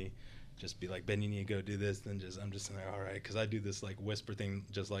of me. Just be like, Ben, you need to go do this. Then I'm just like, all right, because I do this like whisper thing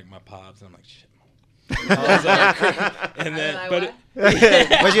just like my pops. And I'm like, shit. And then,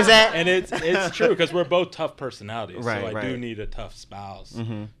 what'd you say? And it's true because we're both tough personalities, right, so I do need a tough spouse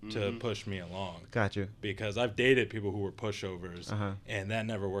to push me along. Gotcha. Because I've dated people who were pushovers, and that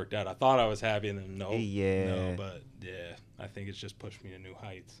never worked out. I thought I was happy, and then no, but yeah, I think it's just pushed me to new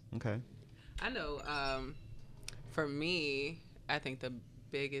heights. Okay. I know. For me, I think the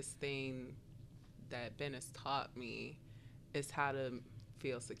biggest thing that Ben has taught me is how to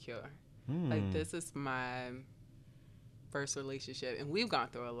feel secure. Like, this is my first relationship, and we've gone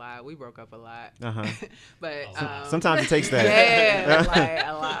through a lot. We broke up a lot. But sometimes it takes that. Yeah, like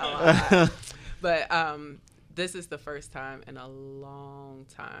a lot. But this is the first time in a long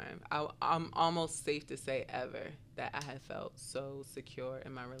time, I'm almost safe to say ever, that I have felt so secure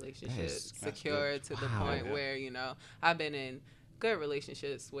in my relationship. Secure to the point where, you know, I've been in good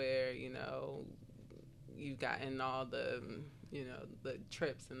relationships where, you know, you've gotten all the, you know, the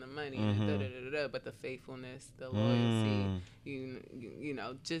trips and the money, and but the faithfulness, the loyalty, you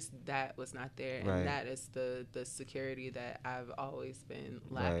know, just that was not there. And that is the security that I've always been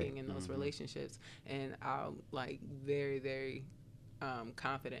lacking in those relationships. And I'm like very, very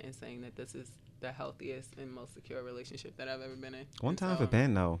confident in saying that this is the healthiest and most secure relationship that I've ever been in. One time for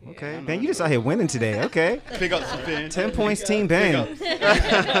Ben, though. Okay. Yeah, Ben, you just out here winning today. Okay. Pick up some Ben. 10 points, Team Ben.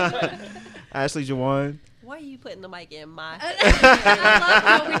 Ashley Jawan. Why are you putting the mic in my I love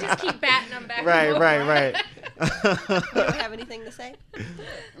how we just keep batting them back. Right. You don't have anything to say?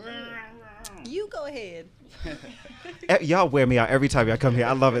 You go ahead. Y'all wear me out every time y'all come here.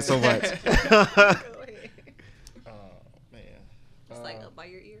 I love it so much. Go ahead. Oh, man. It's like up by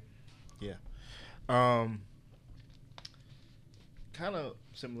your ear. Yeah. Kind of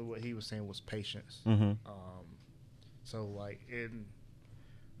similar to what he was saying was patience. So, like,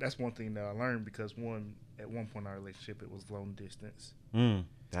 that's one thing that I learned because, at one point in our relationship, it was long distance.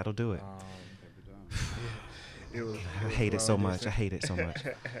 That'll do it. It was I hate it so much.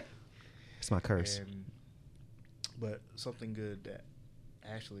 It's my curse. But something good that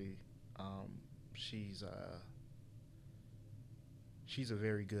Ashley, she's a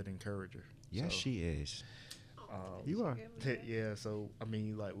very good encourager. Yes, she is. You are. Yeah. So I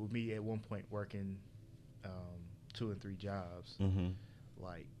mean, like with me at one point working 2 and 3 jobs,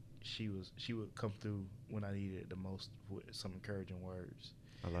 like she would come through when I needed it the most with some encouraging words.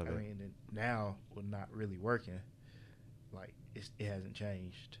 I love it. I mean, and now with not really working, like it hasn't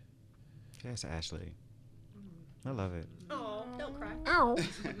changed. Yes, Ashley. I love it. Oh, don't cry.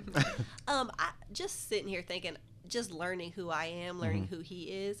 I just sitting here thinking, just learning who I am, learning who he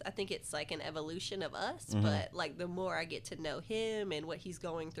is. I think it's like an evolution of us, but like the more I get to know him and what he's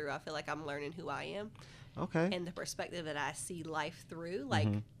going through, I feel like I'm learning who I am. Okay. And the perspective that I see life through, like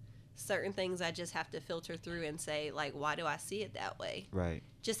certain things I just have to filter through and say, like, why do I see it that way? Right.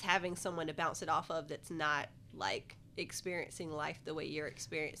 Just having someone to bounce it off of that's not like experiencing life the way you're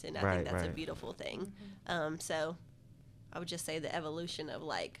experiencing. I think that's a beautiful thing. So I would just say the evolution of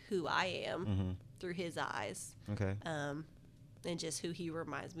like who I am through his eyes. Okay. And just who he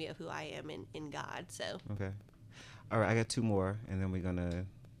reminds me of who I am in God. So. Okay. All right. I got 2 more, and then we're gonna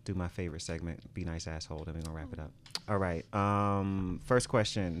do my favorite segment, Be Nice Asshole, then we're gonna wrap it up. All right. First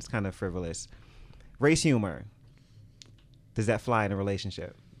question. It's kind of frivolous. Race humor. Does that fly in a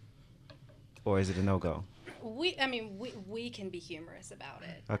relationship, or is it a no-go? We can be humorous about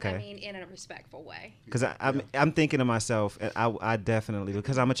it. Okay. I mean, in a respectful way. Because I'm thinking to myself, and I definitely,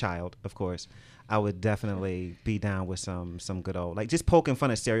 because I'm a child, of course, I would definitely be down with some good old, like just poking fun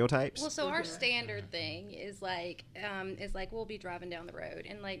at stereotypes. Well, so our standard thing is like we'll be driving down the road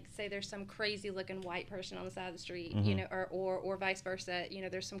and like say there's some crazy looking white person on the side of the street, you know, or vice versa. You know,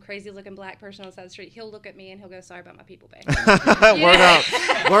 there's some crazy looking black person on the side of the street. He'll look at me and he'll go, "Sorry about my people, babe." Word up.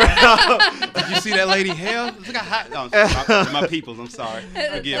 Did you see that lady hell? Look how hot. My peoples. I'm sorry.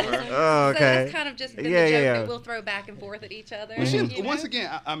 Forgive her. Oh, okay. So that's kind of just been the joke that we'll throw back and forth at each other. Once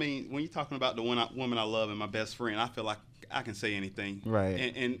again, I mean, when you're talking about the woman I love and my best friend, I feel like I can say anything.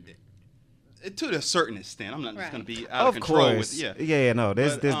 Right. And to a certain extent, I'm not just going to be out of control with it. Yeah, no,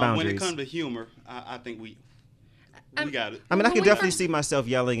 there's boundaries. When it comes to humor, I think we got it. I mean, I can definitely see myself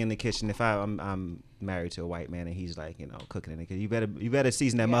yelling in the kitchen if I'm married to a white man and he's like, you know, cooking in the kitchen. You better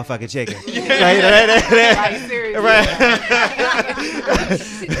season that motherfucking chicken.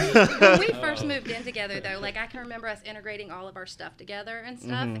 When we first moved in together, though, like I can remember us integrating all of our stuff together and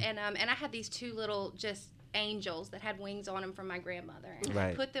stuff, and I had these 2 little just angels that had wings on them from my grandmother, and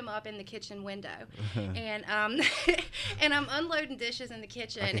right. I put them up in the kitchen window. And and I'm unloading dishes in the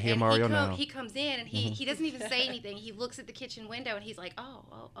kitchen, I can hear and Mario he comes in, and he doesn't even say anything. He looks at the kitchen window, and he's like,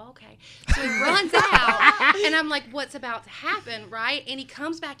 oh, okay. So he runs out, and I'm like, what's about to happen, right? And he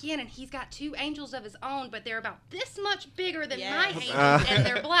comes back in, and he's got 2 angels of his own, but they're about this much bigger than my angels, and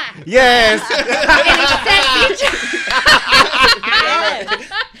they're black. Yes.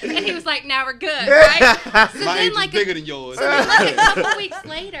 And he was like, now we're good, right? So my then, angel's bigger than yours. So then, like, a couple weeks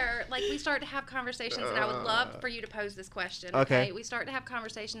later, like, we start to have conversations, and I would love for you to pose this question, okay? We start to have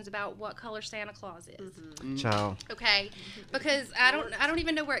conversations about what color Santa Claus is. Ciao. Okay? Because I don't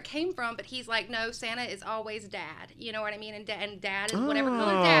even know where it came from, but he's like, no, Santa is always Dad. You know what I mean? And Dad is whatever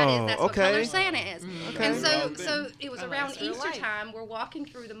color Dad is. That's what color Santa is. And so it was around Easter time. We're walking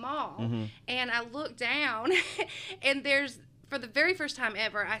through the mall, and I look down, and there's, for the very first time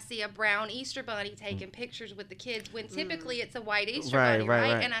ever, I see a brown Easter bunny taking pictures with the kids when typically it's a white Easter bunny,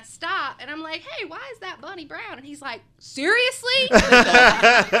 right? And I stop, and I'm like, hey, why is that bunny brown? And he's like, seriously? he's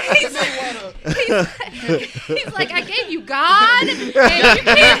like, I gave you God, and you can't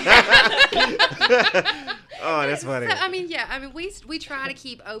have Oh, that's funny. So, we try to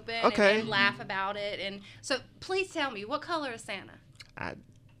keep open and laugh about it. And so please tell me, what color is Santa? I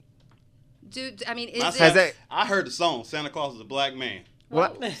heard the song, Santa Claus is a black man.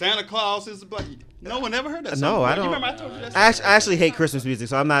 What? Santa Claus is a black. No one ever heard that song. No, I don't. You remember I told you that song? I actually hate Christmas music,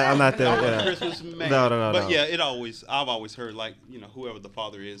 so I'm not the Christmas man. No. But yeah, I've always heard, like, whoever the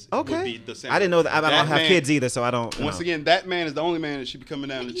father is would be the Santa. I didn't know that. I don't have kids either, so I don't. Once again, that man is the only man that should be coming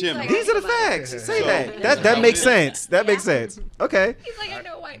down the chimney. Like, these are the facts. Say that. That makes sense. That makes sense. Okay. He's like, I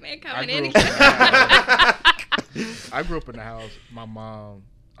know a white man coming in. I grew up in the house. My mom,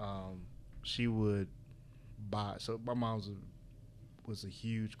 she would buy. So my mom was a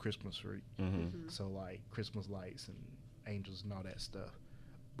huge Christmas freak. So like Christmas lights and angels and all that stuff.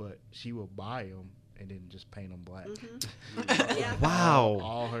 But she would buy them and then just paint them black. Wow.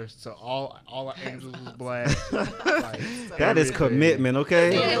 All our angels was black. Like, that is commitment,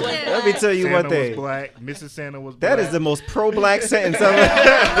 okay? Yeah, let me tell you Santa one thing. Was black. Mrs. Santa was black. That is the most pro-black sentence ever.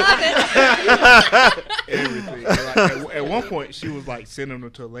 Everything. Like, at one point, she was like sending them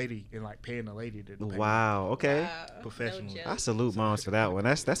to a lady and like paying the lady to paint. Wow. Okay. Professional. I salute moms for that one.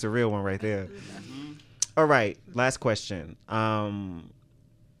 That's a real one right there. All right. Last question.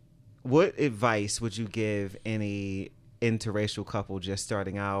 What advice would you give any interracial couple just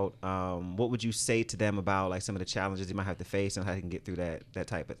starting out? What would you say to them about like some of the challenges you might have to face and how they can get through that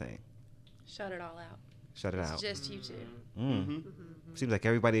type of thing? Shut it all out. Shut it out. It's just you two. Seems like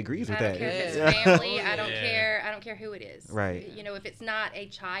everybody agrees with that. I don't care if it's family. I don't care who it is. Right. If it's not a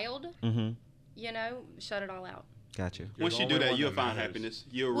child, shut it all out. Gotcha. Once you do that, you'll find happiness.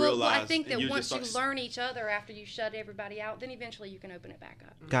 You'll realize. I think that once you learn each other after you shut everybody out, then eventually you can open it back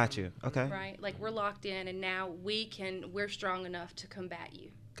up. Gotcha. Okay. Right? Like we're locked in, and now we're strong enough to combat you.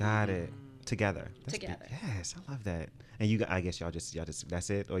 Got it. Together. Together. Yes, I love that. And I guess y'all just that's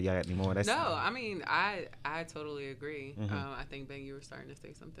it, or y'all got any more? I totally agree. I think Ben, you were starting to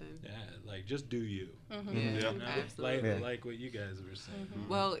say something. Yeah, like just do you. Yeah, absolutely. Like what you guys were saying.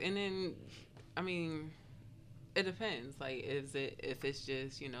 Well, and then it depends. Like, if it's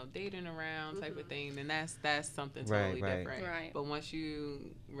just dating around type of thing, then that's something totally different. Right. But once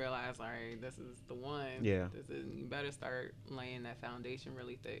you realize, all right, this is the one. Yeah. You better start laying that foundation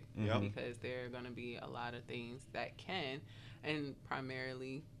really thick. Because there are going to be a lot of things that can, and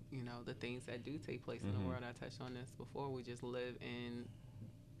primarily, the things that do take place in the world. I touched on this before. We just live in.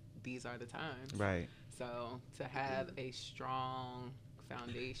 These are the times. Right. So to have a strong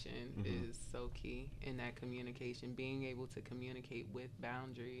foundation is so key in that communication. Being able to communicate with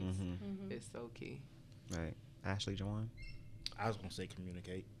boundaries is so key. Right. Ashley, Joanne? I was gonna say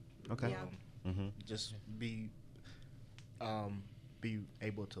communicate. Okay. Just be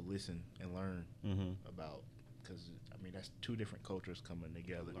able to listen and learn about, because that's two different cultures coming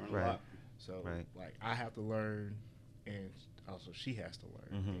together. Learn a lot. So like I have to learn, and also she has to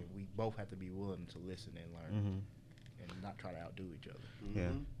learn, and we both have to be willing to listen and learn. And not try to outdo each other. Yeah.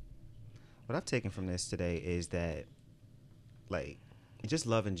 What I've taken from this today is that, like, just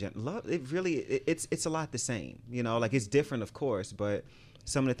love and love. It really, it's a lot the same. Like it's different, of course, but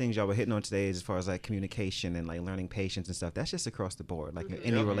some of the things y'all were hitting on today, as far as like communication and like learning patience and stuff, that's just across the board. Like in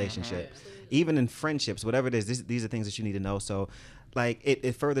any relationship, even in friendships, whatever it is, these are things that you need to know. So, like,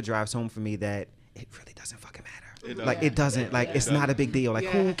 it further drives home for me that it really doesn't fucking matter. It doesn't. Like, it's not a big deal. Like,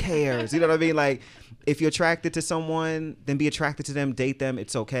 who cares? You know what I mean? Like, if you're attracted to someone, then be attracted to them, date them.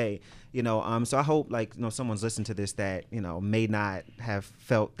 It's okay. You know, so I hope, like, you know, someone's listened to this that, you know, may not have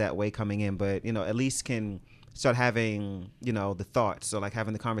felt that way coming in, but, you know, at least can start having, you know, the thoughts. So, like,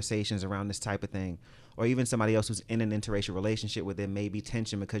 having the conversations around this type of thing. Or even somebody else who's in an interracial relationship where there may be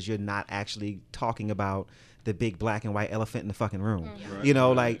tension because you're not actually talking about the big black and white elephant in the fucking room. Right, you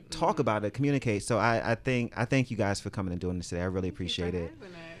know, like, talk about it, communicate. So I thank you guys for coming and doing this today. I really appreciate it.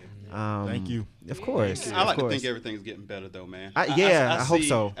 Thank you. Of course. I like to think everything's getting better, though, man. I hope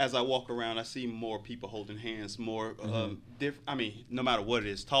so. As I walk around, I see more people holding hands, more I mean, no matter what it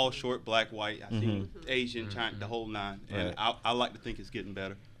is, tall, short, black, white. I see Asian, China, the whole nine. And I like to think it's getting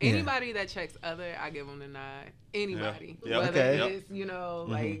better. Anybody that checks other, I give them the nod. Anybody. Yeah. Whether it's, you know,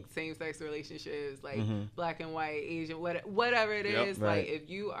 like same-sex relationships, like black and white, Asian, whatever it is. Like, if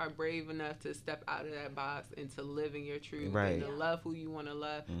you are brave enough to step out of that box and to live in your truth and to love who you want to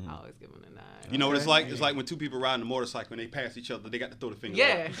love, I always give them the nod. You know what it's like? It's like when two people riding a motorcycle and they pass each other, they got to throw the finger.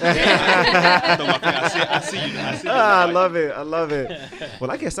 Yeah. I see you. I love it.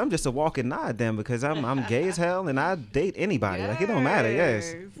 Well, I guess I'm just a walking nod then because I'm gay as hell and I date anybody. Like, it don't matter.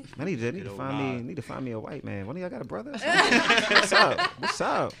 Yes. I need to find me a white man. One of y'all got a brother? What's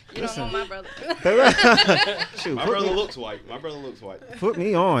up? You don't want my brother. Shoot, My brother looks white. Put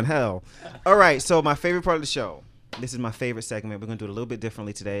me on, hell. All right, so my favorite part of the show. This is my favorite segment. We're going to do it a little bit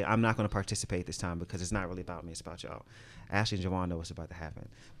differently today. I'm not going to participate this time because it's not really about me. It's about y'all. Ashley and Jawan know what's about to happen.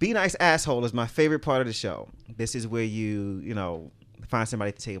 Be Nice Asshole is my favorite part of the show. This is where you know, find somebody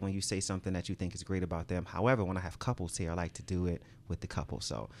at the table and you say something that you think is great about them. However, when I have couples here, I like to do it with the couple.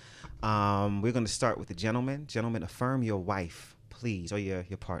 So we're going to start with the gentleman. Gentlemen, affirm your wife, please, or your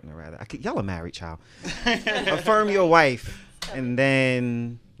partner, rather. Y'all are married, child. Affirm your wife, and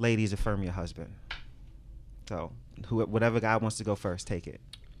then, ladies, affirm your husband. So whatever guy wants to go first, take it.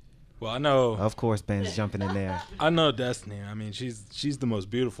 Well, I know. Of course, Ben's jumping in there. I know Destiny. I mean, she's the most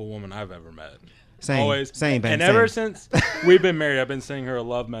beautiful woman I've ever met. Same, Ben. And ever since we've been married, I've been sending her a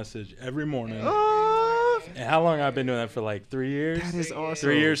love message every morning. And how long I've been doing that for, like 3 years? That is awesome.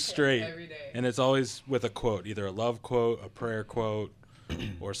 3 years straight. Every day. And it's always with a quote, either a love quote, a prayer quote,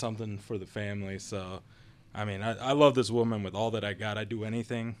 or something for the family. So, I mean, I love this woman with all that I got. I do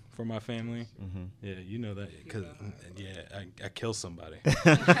anything for my family. Yeah, you know that. Cause, I kill somebody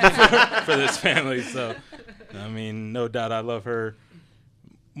for this family. So, I mean, no doubt I love her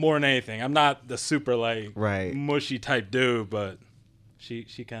more than anything. I'm not the super, like, mushy type dude, but she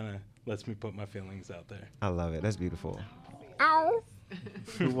kind of lets me put my feelings out there. I love it. That's beautiful. Ow.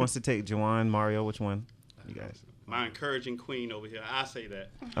 Who wants to take Jawan, Mario? Which one? You guys. My encouraging queen over here. I say that.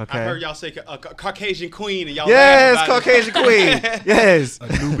 Okay. I heard y'all say a Caucasian queen, and y'all yes, laugh about Caucasian queen. Yes, a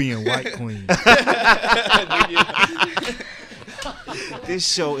Nubian white queen. This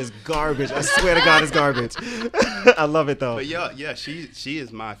show is garbage. I swear to God, it's garbage. I love it though. But yeah, she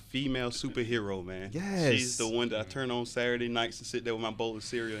is my female superhero, man. Yes, she's the one that I turn on Saturday nights and sit there with my bowl of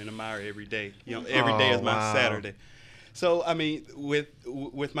cereal and admire every day. You know, every day is my Saturday. So I mean,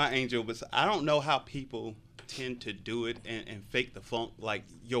 with my angel, but I don't know how people tend to do it and fake the funk, like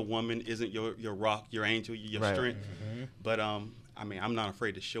your woman isn't your rock, your angel, your strength. But I mean, I'm not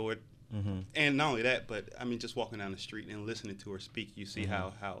afraid to show it. And not only that, but I mean, just walking down the street and listening to her speak, you see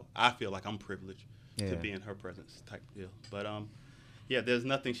how I feel like I'm privileged to be in her presence type deal. But yeah, there's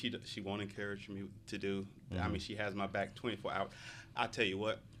nothing she won't encourage me to do. I mean, she has my back 24 hours. I tell you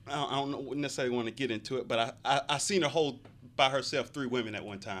what, I don't necessarily want to get into it, but I seen her hold by herself 3 women at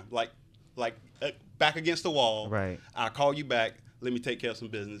one time, like back against the wall. Right. I'll call you back. Let me take care of some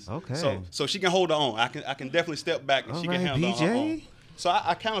business. Okay. So she can hold her own. I can definitely step back and she can handle her own. So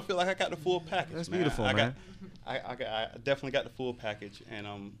I kind of feel like I got the full package. That's man. beautiful, man. I definitely got the full package, and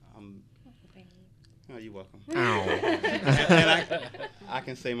oh, you're welcome. Ow. and I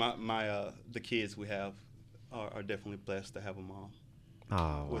can say the kids we have are definitely blessed to have a mom.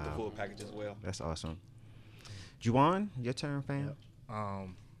 Oh, with the full package as well. That's awesome. Juwan, your turn, fam. Yep.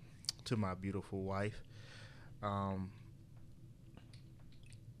 To my beautiful wife. The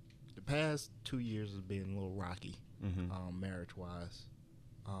past 2 years has been a little rocky, marriage-wise.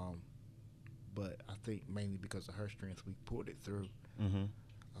 But I think mainly because of her strength, we pulled it through.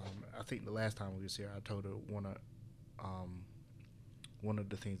 I think the last time we was here, I told her one of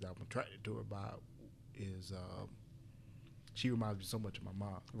the things I'm attracted to her about is she reminds me so much of my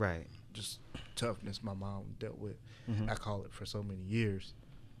mom. Right. Just toughness my mom dealt with. I call it for so many years.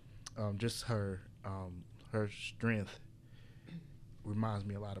 Just her strength reminds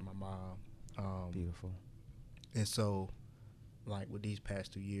me a lot of my mom.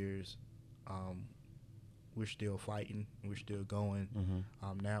 we're still fighting. We're still going.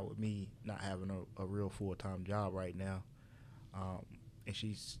 Now with me not having a real full-time job right now, and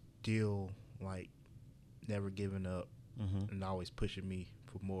she's still like never giving up and always pushing me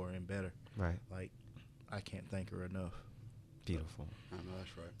for more and better. Right. Like, I can't thank her enough. Beautiful. I know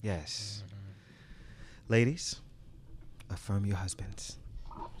that's right. Yes. Ladies, affirm your husbands.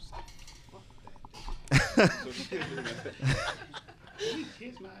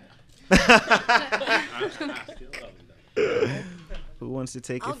 Who wants to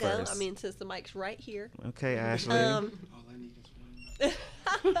take I'll it go. first? I mean, since the mic's right here. Okay, Ashley. All I need is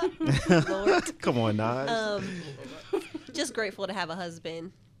one. Lord. Come on, Nas. Just grateful to have a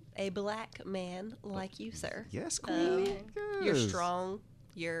husband, a black man like you, sir. Yes, queen. You're Yes. strong.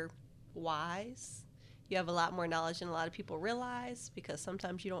 You're wise. You have a lot more knowledge than a lot of people realize because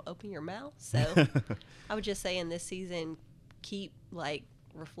sometimes you don't open your mouth. So I would just say in this season, keep like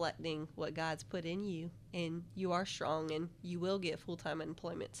reflecting what God's put in you, and you are strong, and you will get full-time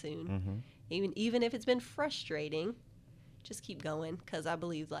employment soon. Even if it's been frustrating, just keep going, because I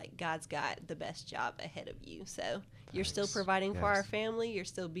believe like God's got the best job ahead of you. So you're still providing for our family. You're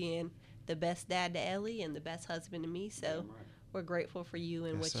still being the best dad to Ellie and the best husband to me. So we're grateful for you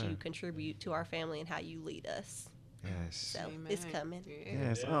and what you contribute to our family and how you lead us. Yes. So Amen. it's coming.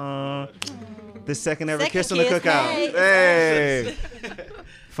 Yes. The second ever kiss on the kiss, cookout. hey. Hey.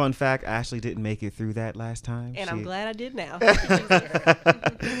 Fun fact: Ashley didn't make it through that last time. And I'm glad I did now.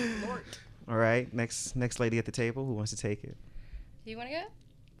 All right. Next lady at the table. Who wants to take it? You want to go?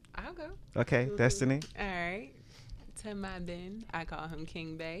 I'll go. Okay, Destiny. All right. To my Ben, I call him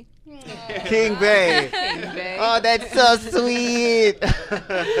King Bay. King Bay. King Bay. Oh, that's so sweet.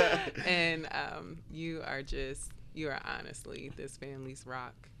 And you are honestly this family's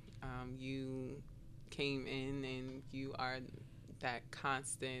rock. You came in and you are that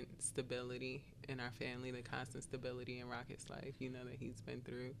constant stability in our family, the constant stability in Rocket's life. You know that he's been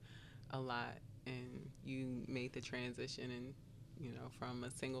through a lot, and you made the transition and from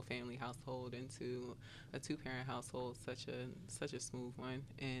a single family household into a 2-parent household, such a smooth one.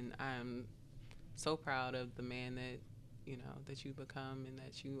 And I'm so proud of the man that that you become and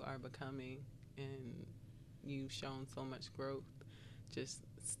that you are becoming, and you've shown so much growth just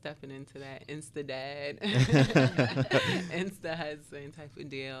stepping into that insta dad insta husband type of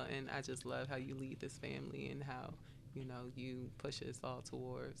deal. And I just love how you lead this family and how you push us all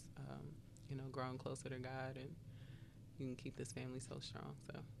towards growing closer to God, and you can keep this family so strong.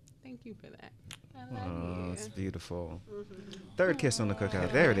 So thank you for that. I love you. It's beautiful. Third kiss on the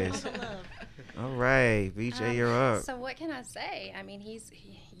cookout. There it is. All right, BJ, you're up. So what can I say? I mean,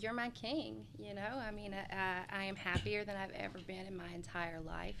 you're my king, I mean, I am happier than I've ever been in my entire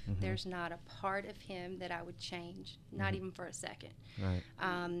life. There's not a part of him that I would change, not even for a second. Right.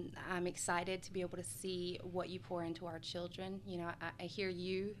 I'm excited to be able to see what you pour into our children. I hear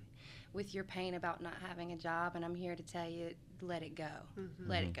you with your pain about not having a job, and I'm here to tell you, let it go.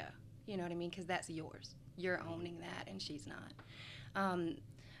 Let it go. You know what I mean? Because that's yours. You're owning that, and she's not.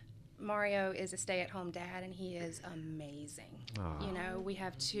 Mario is a stay-at-home dad, and he is amazing. Aww. We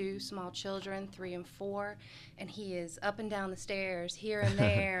have 2 small children, 3 and 4, and he is up and down the stairs, here and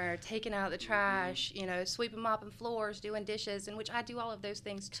there, taking out the trash, sweeping, mopping floors, doing dishes, in which I do all of those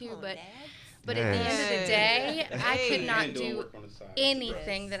things too. But at the end of the day, I could not do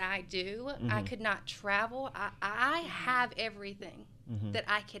anything that I do. I could not travel. I have everything that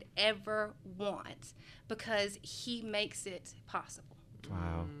I could ever want because he makes it possible.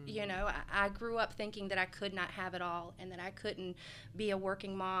 Wow. I grew up thinking that I could not have it all and that I couldn't be a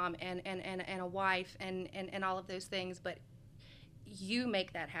working mom and a wife and all of those things, but you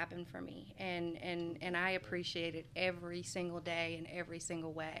make that happen for me, and I appreciate it every single day in every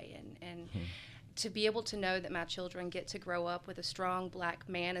single way, and to be able to know that my children get to grow up with a strong black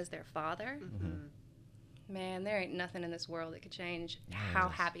man as their father, man, there ain't nothing in this world that could change how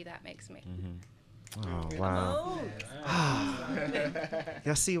happy that makes me. Oh, wow.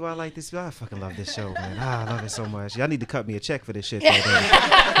 Y'all see why I like this? I fucking love this show, man. I love it so much. Y'all need to cut me a check for this shit.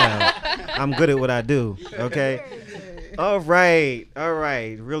 I'm good at what I do, okay? All right.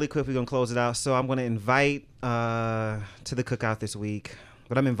 Really quick, we're going to close it out. So I'm going to invite to the cookout this week.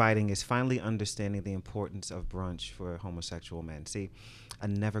 What I'm inviting is finally understanding the importance of brunch for homosexual men. See, I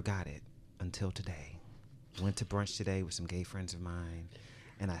never got it until today. Went to brunch today with some gay friends of mine.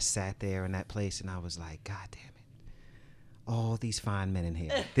 And I sat there in that place, and I was like, God damn it. All these fine men in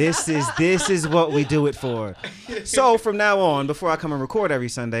here. This is what we do it for. So from now on, before I come and record every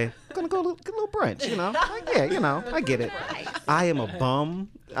Sunday, I'm going to go get a little brunch, I get it. I am a bum.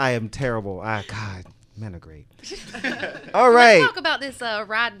 I am terrible. God, Men are great. All right. Let's talk about this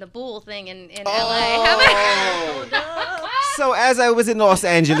riding the bull thing in LA. So as I was in Los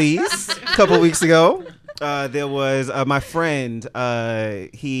Angeles a couple weeks ago, there was my friend.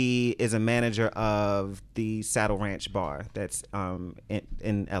 He is a manager of the Saddle Ranch bar that's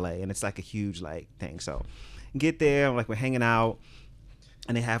in LA, and it's like a huge like thing. So get there, like we're hanging out.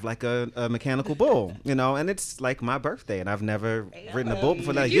 And they have like a mechanical bull, you know, and it's like my birthday, and I've never ridden a bull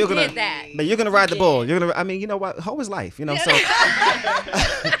before. Like, you're gonna ride the bull. I mean, you know what? Hoe is life, you know. So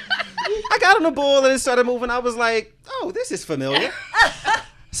I got on the bull and it started moving. I was like, oh, this is familiar.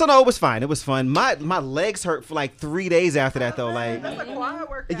 So no, it was fine. It was fun. My legs hurt for like 3 days after that though. Like, that's a quiet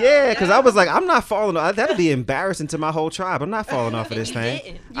workout. Yeah, because I was like, I'm not falling off. That'd be embarrassing to my whole tribe. I'm not falling off of this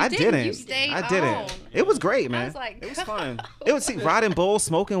thing. I didn't. You stayed I didn't. on. It was great, man. I was like, it was fun. It was riding bulls,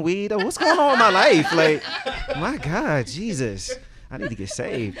 smoking weed. What's going on in my life? Like, my God, Jesus, I need to get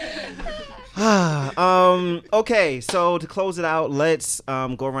saved. Okay, so to close it out, let's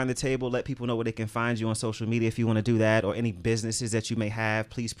go around the table, let people know where they can find you on social media if you want to do that, or any businesses that you may have.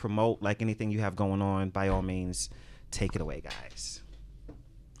 Please promote, like anything you have going on. By all means, take it away, guys.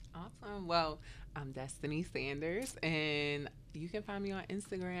 Awesome. Well, I'm Destiny Sanders, and you can find me on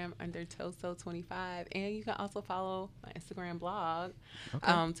Instagram under Toso25, and you can also follow my Instagram blog,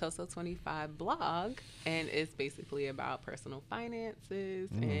 Toso25 blog, and it's basically about personal finances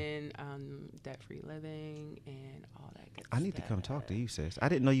and debt-free living and all that good stuff. I need to come talk to you, sis. I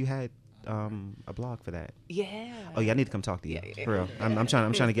didn't know you had a blog for that. Yeah. Oh yeah, I need to come talk to you. For real. I'm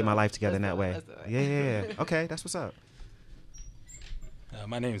trying to get my life together in that way. Yeah. Okay, that's what's up.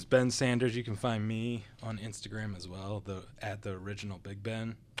 My name is Ben Sanders. You can find me on Instagram as well, at the original Big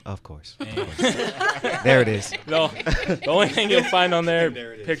Ben. Of course. There it is. The only thing you'll find on there,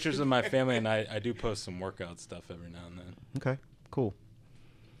 pictures of my family, and I do post some workout stuff every now and then. Okay, cool.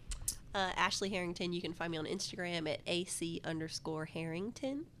 Ashley Harrington. You can find me on Instagram at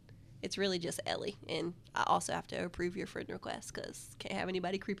AC_Harrington. It's really just Ellie, and I also have to approve your friend request because can't have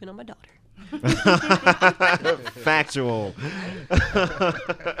anybody creeping on my daughter. Factual.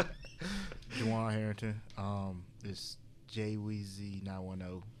 Juwan Harrington. It's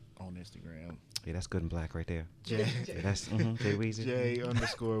JWeezy910 on Instagram. Yeah, that's good and black right there. J That's Jay Weezy.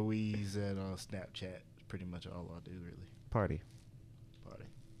 J_Weez at Snapchat. Pretty much all I do, really. Party.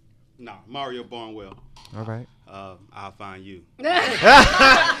 Nah, Mario Barnwell. All right. I'll find you.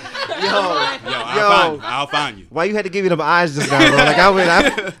 I'll find you. Why you had to give me them eyes just now, bro? Like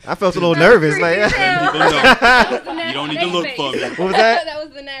I felt a little nervous. Like you don't need to look for me. What was that? That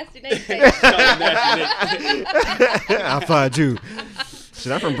was the nasty Nate face. I'll find you.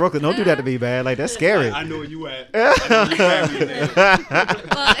 Shit, I'm from Brooklyn. Don't do that to me, man. Like, that's scary. I know where you at. Well,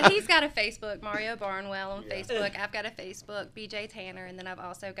 he's got a Facebook, Mario Barnwell on Facebook. I've got a Facebook, BJ Tanner, and then I've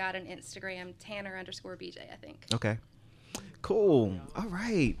also got an Instagram, Tanner_BJ, I think. Okay. Cool. All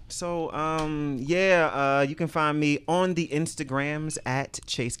right. So, you can find me on the Instagrams at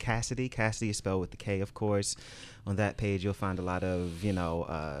Chase Cassidy. Cassidy is spelled with the K, of course. On that page, you'll find a lot of,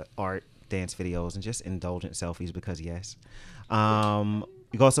 art, dance videos, and just indulgent selfies because, yes. You can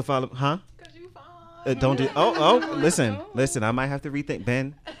also follow, Because you fine. Don't do, listen, I might have to rethink,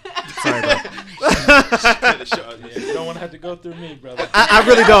 Ben. Sorry, bro. You don't want to have to go through me, brother. I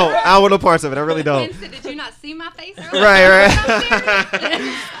really don't. I don't want no parts of it. I really don't. Winston, did you not see my face? Right.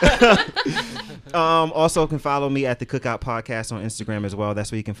 Also can follow me at the Cookout Podcast on Instagram as well. That's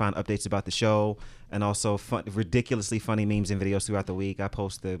where you can find updates about the show and also ridiculously funny memes and videos throughout the week. I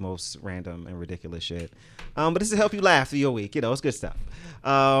post the most random and ridiculous shit. But this will help you laugh through your week. It's good stuff.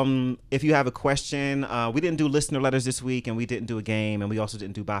 If you have a question, we didn't do listener letters this week, and we didn't do a game, and we also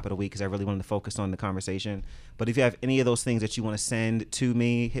didn't do Bop of the Week because I really wanted to focus on the conversation. But if you have any of those things that you want to send to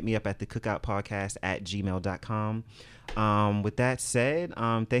me, hit me up at thecookoutpodcast@gmail.com. With that said,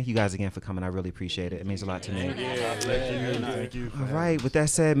 thank you guys again for coming. I really appreciate it. It means a lot to me. Thank you. All right. With that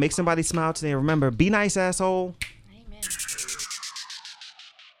said, make somebody smile today. Remember, be nice, asshole.